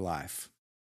through in your life?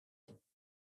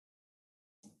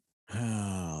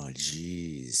 Oh,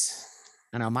 geez.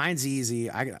 I know mine's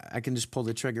easy. I can just pull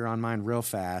the trigger on mine real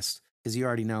fast because you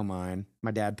already know mine.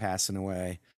 My dad passing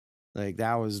away. Like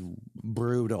that was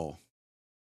brutal.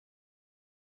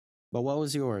 But what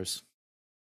was yours?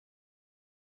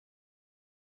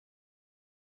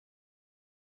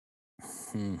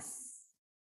 Hmm.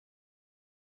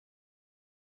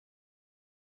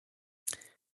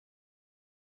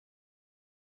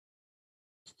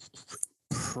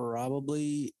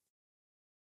 Probably,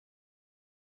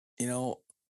 you know,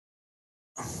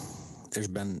 there's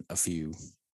been a few.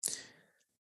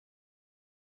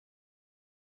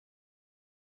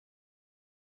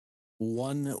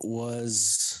 One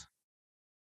was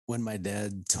when my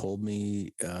dad told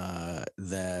me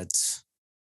that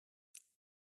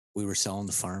we were selling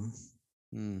the farm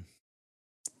Mm.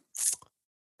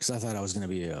 because I thought I was going to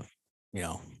be you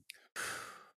know,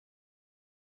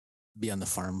 be on the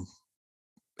farm,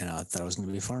 and I thought I was going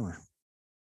to be a farmer.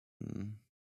 Mm.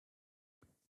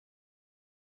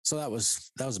 So that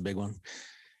was a big one.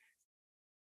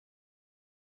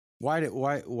 Why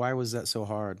was that so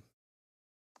hard?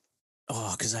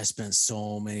 Oh, because I spent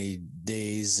so many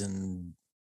days, and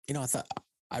I thought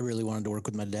I really wanted to work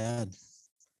with my dad.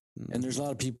 And there's a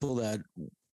lot of people that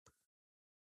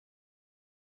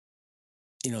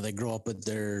they grow up with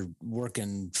their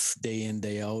working day in,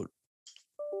 day out,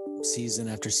 season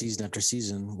after season after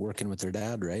season, working with their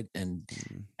dad, right? And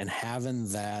having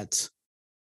that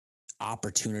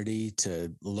opportunity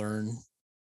to learn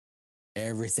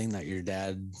everything that your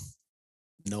dad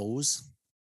knows,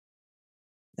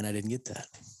 and I didn't get that.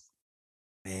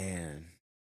 Man.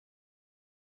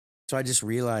 So I just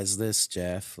realized this,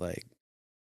 Jeff. Like,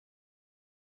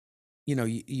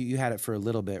 you had it for a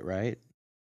little bit, right?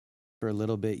 For a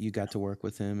little bit, you got to work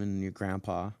with him and your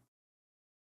grandpa.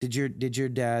 Did your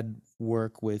dad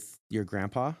work with your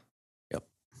grandpa? Yep.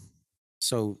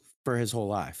 So for his whole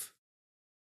life.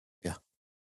 Yeah.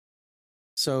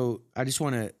 So I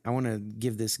want to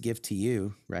give this gift to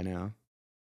you right now.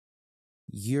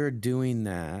 You're doing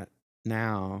that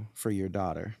now for your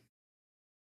daughter.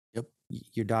 Yep.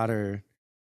 Your daughter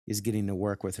is getting to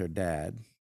work with her dad.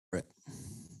 Right.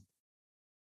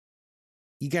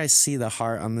 You guys see the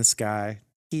heart on this guy?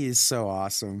 He is so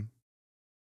awesome.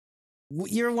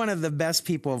 You're one of the best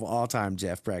people of all time,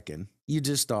 Jeff Brecken. You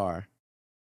just are.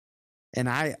 And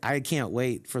I can't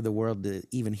wait for the world to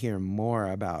even hear more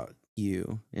about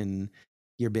you and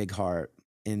your big heart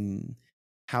and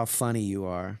how funny you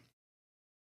are.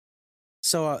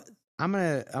 So I'm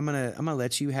gonna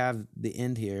let you have the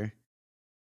end here,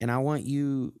 and I want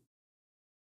you,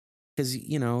 because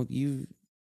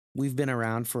we've been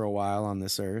around for a while on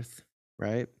this earth,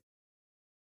 right?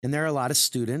 And there are a lot of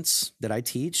students that I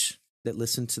teach that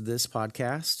listen to this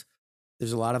podcast.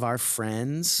 There's a lot of our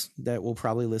friends that will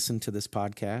probably listen to this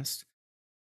podcast.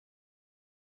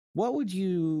 What would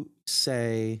you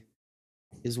say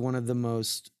is one of the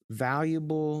most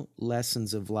valuable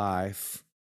lessons of life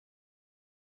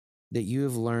that you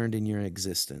have learned in your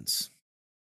existence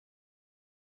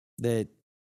that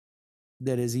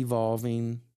is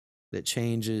evolving, that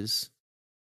changes,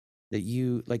 that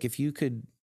you like if you could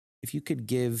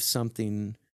give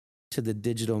something to the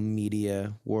digital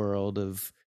media world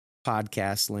of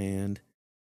podcast land,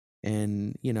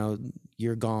 and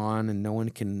you're gone and no one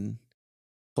can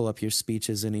pull up your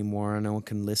speeches anymore, no one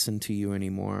can listen to you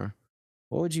anymore,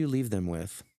 what would you leave them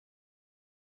with?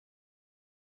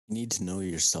 You need to know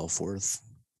your self-worth,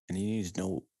 and you need to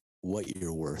know what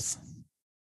you're worth.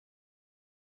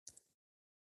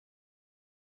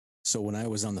 So when I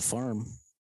was on the farm,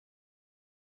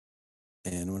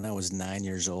 and when I was 9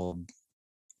 years old,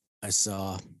 I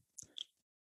saw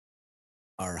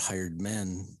our hired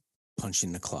men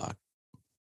punching the clock.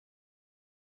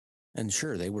 And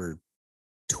sure, they were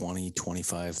 20,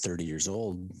 25, 30 years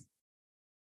old,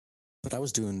 but I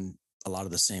was doing a lot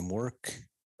of the same work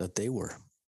that they were.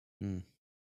 Mm.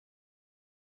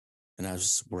 And I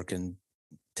was working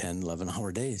 10,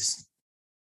 11-hour days.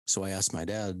 So I asked my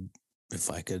dad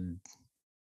if I could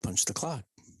punch the clock.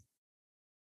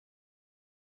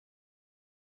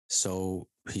 So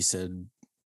he said,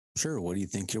 sure, what do you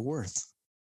think you're worth?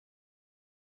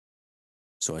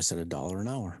 So I said $1 an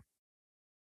hour.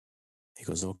 He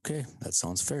goes, okay, that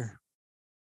sounds fair.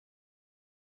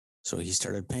 So he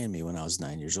started paying me when I was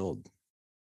 9 years old.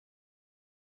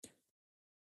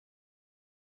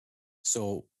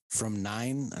 So from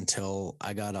 9 until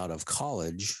I got out of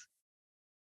college,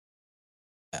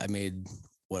 I made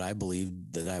what I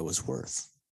believed that I was worth.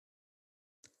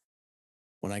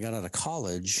 When I got out of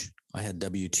college, I had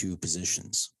W-2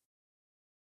 positions.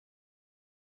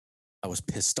 I was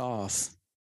pissed off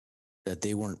that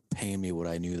they weren't paying me what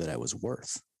I knew that I was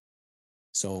worth.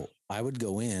 So I would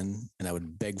go in and I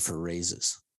would beg for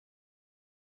raises,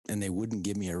 and they wouldn't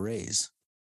give me a raise.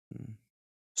 Mm.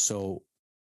 So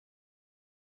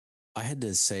I had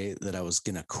to say that I was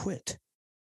going to quit.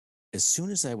 As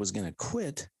soon as I was going to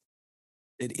quit,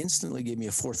 it instantly gave me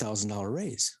a $4,000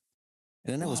 raise.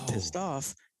 And then I was pissed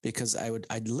off because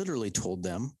I'd literally told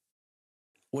them,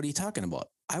 what are you talking about?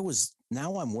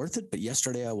 Now I'm worth it, but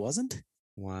yesterday I wasn't.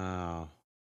 Wow.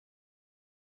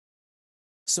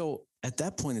 So at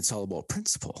that point, it's all about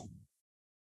principle,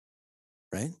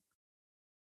 right?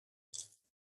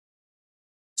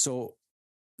 So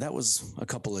that was a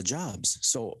couple of jobs.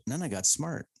 So then I got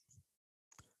smart.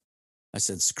 I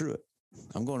said, screw it.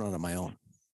 I'm going out on my own.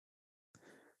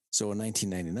 So in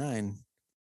 1999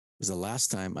 was the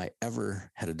last time I ever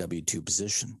had a W-2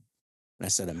 position. And I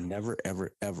said, I'm never,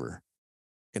 ever, ever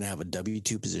going to have a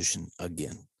W-2 position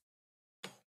again.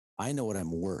 I know what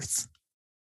I'm worth.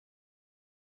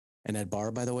 And that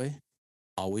bar, by the way,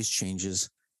 always changes,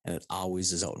 and it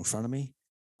always is out in front of me.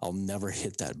 I'll never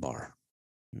hit that bar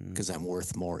because I'm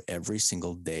worth more every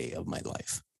single day of my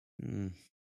life. Mm.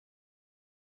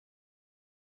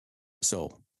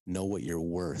 So know what you're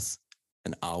worth,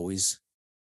 and always,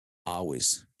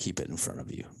 always keep it in front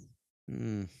of you.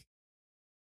 Mm.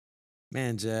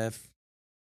 Man, Jeff,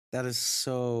 that is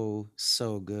so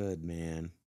good,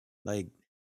 man. Like,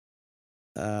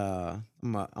 I'm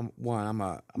a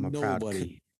proud.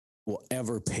 Nobody will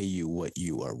ever pay you what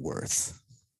you are worth.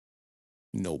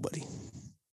 Nobody.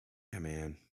 Yeah,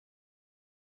 man.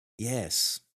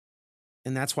 Yes.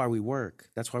 And that's why we work.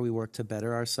 That's why we work to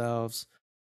better ourselves.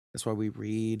 That's why we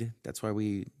read. That's why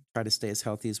we try to stay as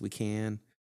healthy as we can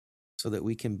so that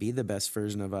we can be the best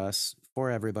version of us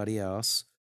for everybody else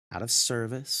out of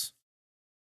service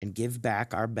and give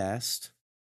back our best.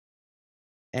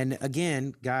 And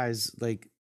again, guys, like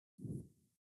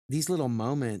these little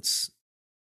moments,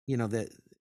 that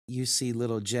you see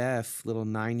little Jeff, little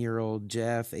 9-year-old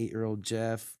Jeff, 8-year-old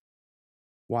Jeff,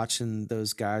 watching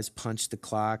those guys punch the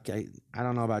clock. I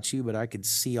don't know about you, but I could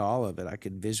see all of it. I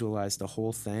could visualize the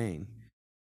whole thing.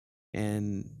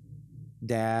 and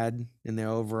dad in the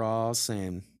overall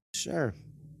saying, sure,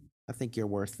 I think you're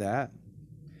worth that.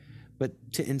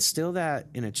 But to instill that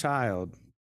in a child,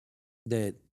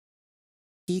 that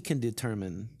he can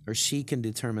determine or she can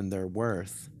determine their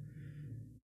worth.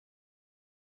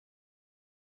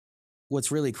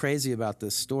 What's really crazy about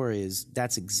this story is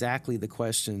that's exactly the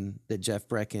question that Jeff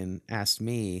Brecken asked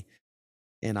me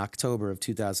in October of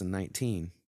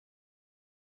 2019.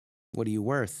 What are you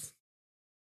worth?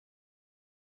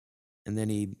 And then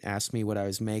he asked me what I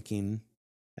was making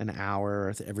an hour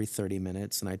or every 30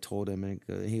 minutes. And I told him, and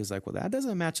he was like, well, that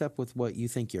doesn't match up with what you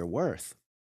think you're worth.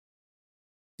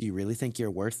 Do you really think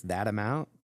you're worth that amount?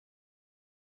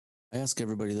 I ask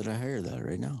everybody that I hire that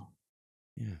right now.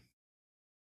 Yeah.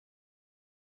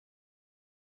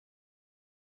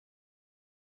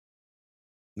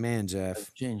 Man, Jeff.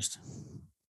 I've changed.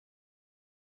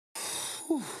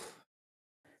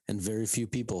 And very few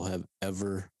people have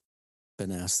ever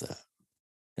been asked that.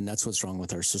 And that's what's wrong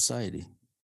with our society.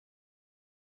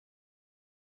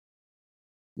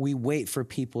 We wait for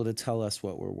people to tell us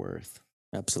what we're worth.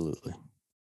 Absolutely.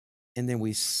 And then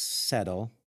we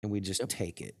settle and we just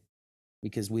take it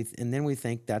because and then we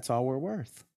think that's all we're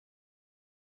worth.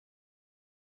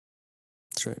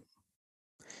 That's right.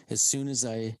 As soon as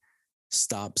I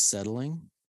stopped settling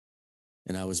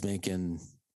and I was making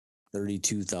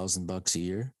 $32,000 a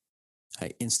year,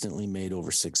 I instantly made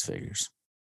over 6 figures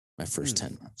my first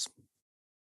 10 months.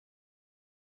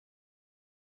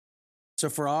 So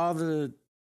for all the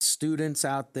students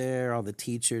out there, all the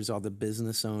teachers, all the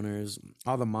business owners,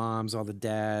 all the moms, all the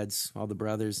dads, all the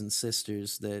brothers and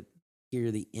sisters that hear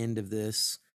the end of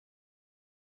this,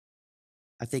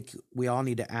 I think we all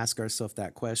need to ask ourselves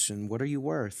that question. What are you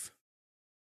worth?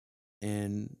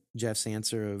 And Jeff's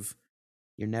answer of,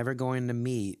 you're never going to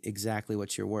meet exactly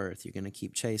what you're worth. You're going to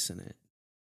keep chasing it.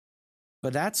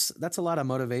 But that's a lot of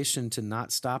motivation to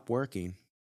not stop working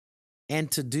and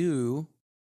to do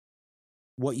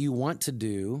what you want to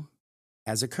do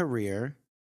as a career,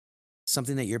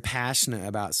 something that you're passionate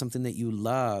about, something that you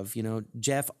love. You know,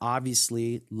 Jeff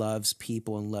obviously loves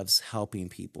people and loves helping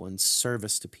people and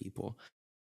service to people.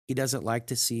 He doesn't like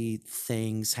to see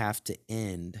things have to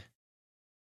end.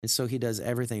 And so he does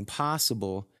everything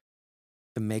possible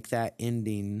to make that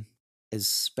ending as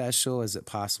special as it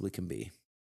possibly can be.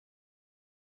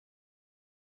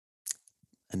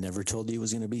 I never told you it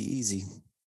was going to be easy,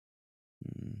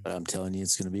 but I'm telling you,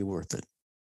 it's going to be worth it.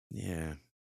 Yeah.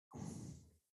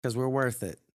 Because we're worth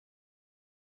it.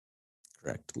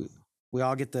 Correct. We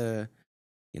all get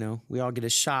we all get a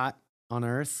shot on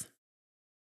Earth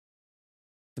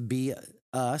to be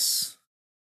us.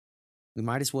 We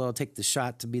might as well take the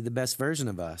shot to be the best version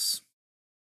of us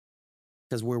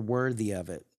because we're worthy of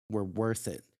it. We're worth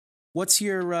it. What's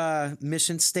your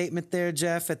mission statement there,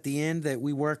 Jeff, at the end that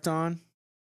we worked on?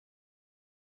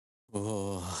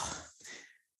 Oh,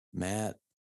 Matt,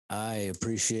 I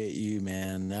appreciate you,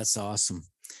 man. That's awesome.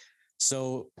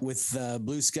 So with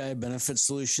Blue Sky Benefit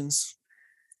Solutions,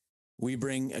 we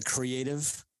bring a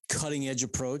creative, cutting-edge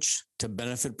approach to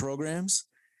benefit programs,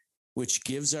 which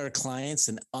gives our clients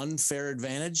an unfair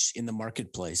advantage in the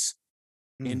marketplace.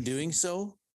 In doing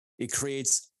so, it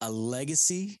creates a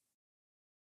legacy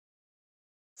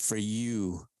for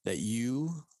you that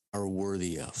you are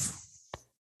worthy of.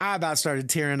 I about started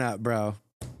tearing up, bro.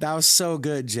 That was so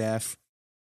good, Jeff.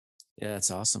 Yeah,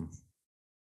 that's awesome.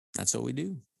 That's what we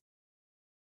do.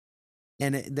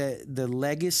 And the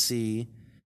legacy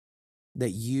that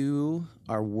you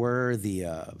are worthy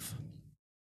of.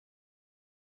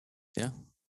 Yeah.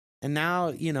 And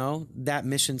now, that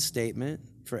mission statement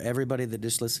for everybody that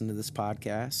just listened to this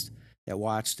podcast, that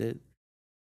watched it,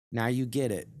 now you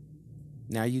get it.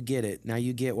 Now you get it. Now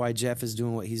you get why Jeff is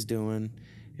doing what he's doing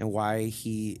and why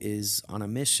he is on a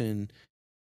mission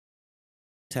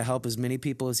to help as many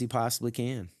people as he possibly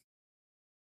can.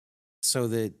 So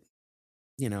that,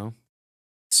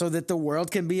 so that the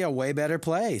world can be a way better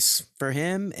place for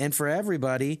him and for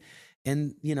everybody.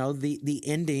 And, the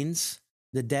endings,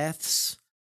 the deaths,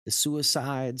 the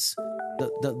suicides,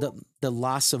 the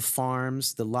loss of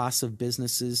farms, the loss of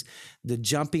businesses, the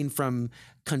jumping from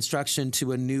construction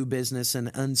to a new business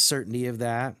and uncertainty of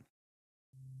that,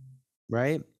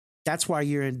 right? That's why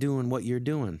you're doing what you're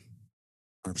doing.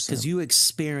 Because you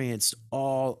experienced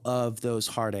all of those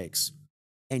heartaches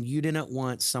and you didn't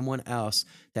want someone else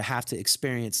to have to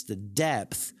experience the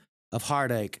depth of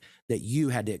heartache that you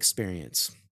had to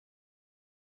experience.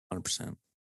 100%.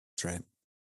 That's right.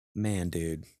 Man,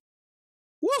 dude.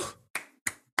 Woo!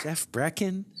 Jeff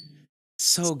Brecken.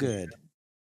 So good.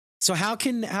 So how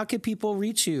can people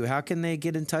reach you? How can they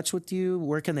get in touch with you?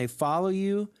 Where can they follow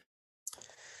you?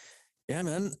 Yeah,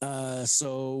 man.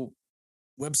 So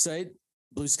website,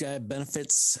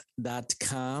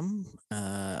 blueskybenefits.com,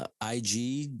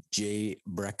 IG J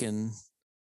Brecken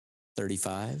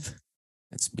 35.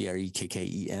 That's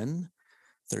BREKKEN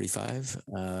 35.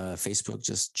 Facebook,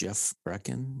 just Jeff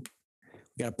Brecken.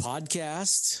 We got a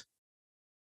podcast,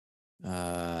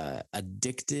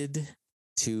 Addicted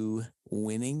to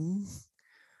Winning.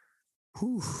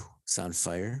 Whew, sound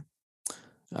fire.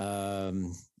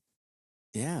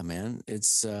 Yeah, man,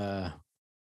 it's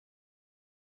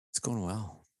going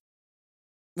well.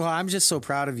 Well, I'm just so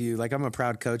proud of you. Like, I'm a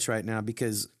proud coach right now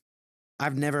because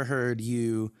I've never heard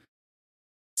you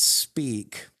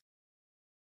speak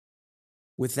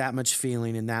with that much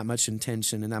feeling and that much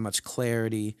intention and that much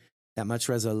clarity, that much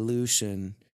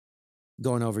resolution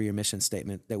going over your mission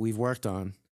statement that we've worked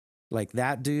on. Like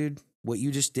that, dude, what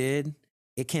you just did,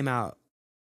 it came out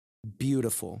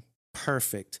beautiful,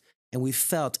 perfect. And we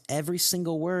felt every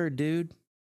single word, dude.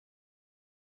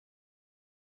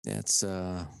 Yeah, it's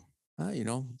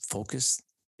focused,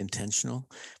 intentional.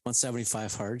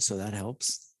 175 hard, so that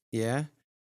helps. Yeah.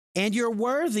 And you're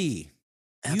worthy.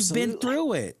 Absolutely. You've been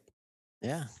through it.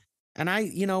 Yeah. And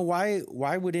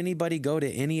why would anybody go to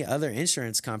any other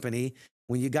insurance company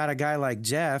when you got a guy like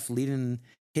Jeff leading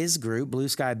his group, Blue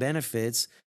Sky Benefits,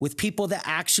 with people that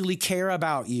actually care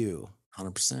about you?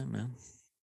 100%, man.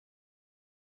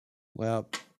 Well,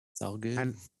 it's all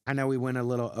good. I know we went a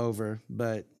little over,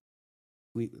 but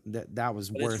that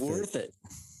was worth it.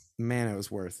 Man, it was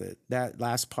worth it. That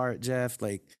last part, Jeff,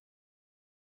 like,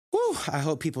 whew, I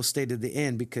hope people stay to the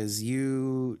end because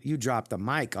you dropped the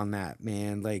mic on that,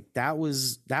 man. Like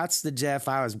that's the Jeff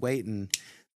I was waiting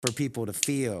for people to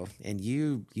feel, and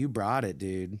you brought it,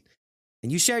 dude.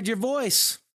 And you shared your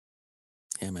voice.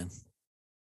 Yeah, man.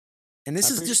 And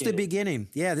this is just the beginning.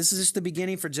 Yeah, this is just the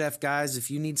beginning for Jeff, guys. If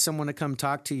you need someone to come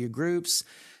talk to your groups,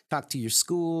 talk to your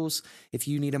schools, if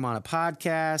you need him on a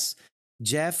podcast,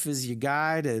 Jeff is your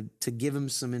guy to give him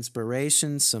some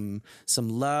inspiration, some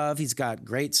love. He's got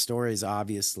great stories,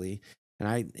 obviously,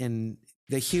 and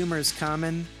the humor is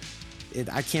coming.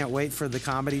 I can't wait for the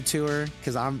comedy tour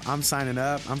because I'm signing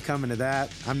up. I'm coming to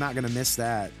that. I'm not gonna miss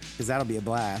that because that'll be a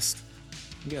blast.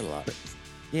 You got a lot.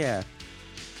 Yeah.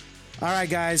 All right,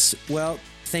 guys. Well,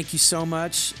 thank you so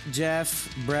much, Jeff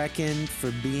Brecken,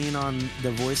 for being on the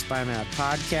Voice by Matt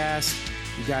podcast.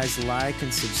 You guys like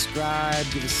and subscribe,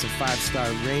 give us a 5-star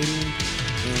rating,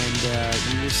 and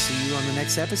we will see you on the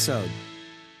next episode.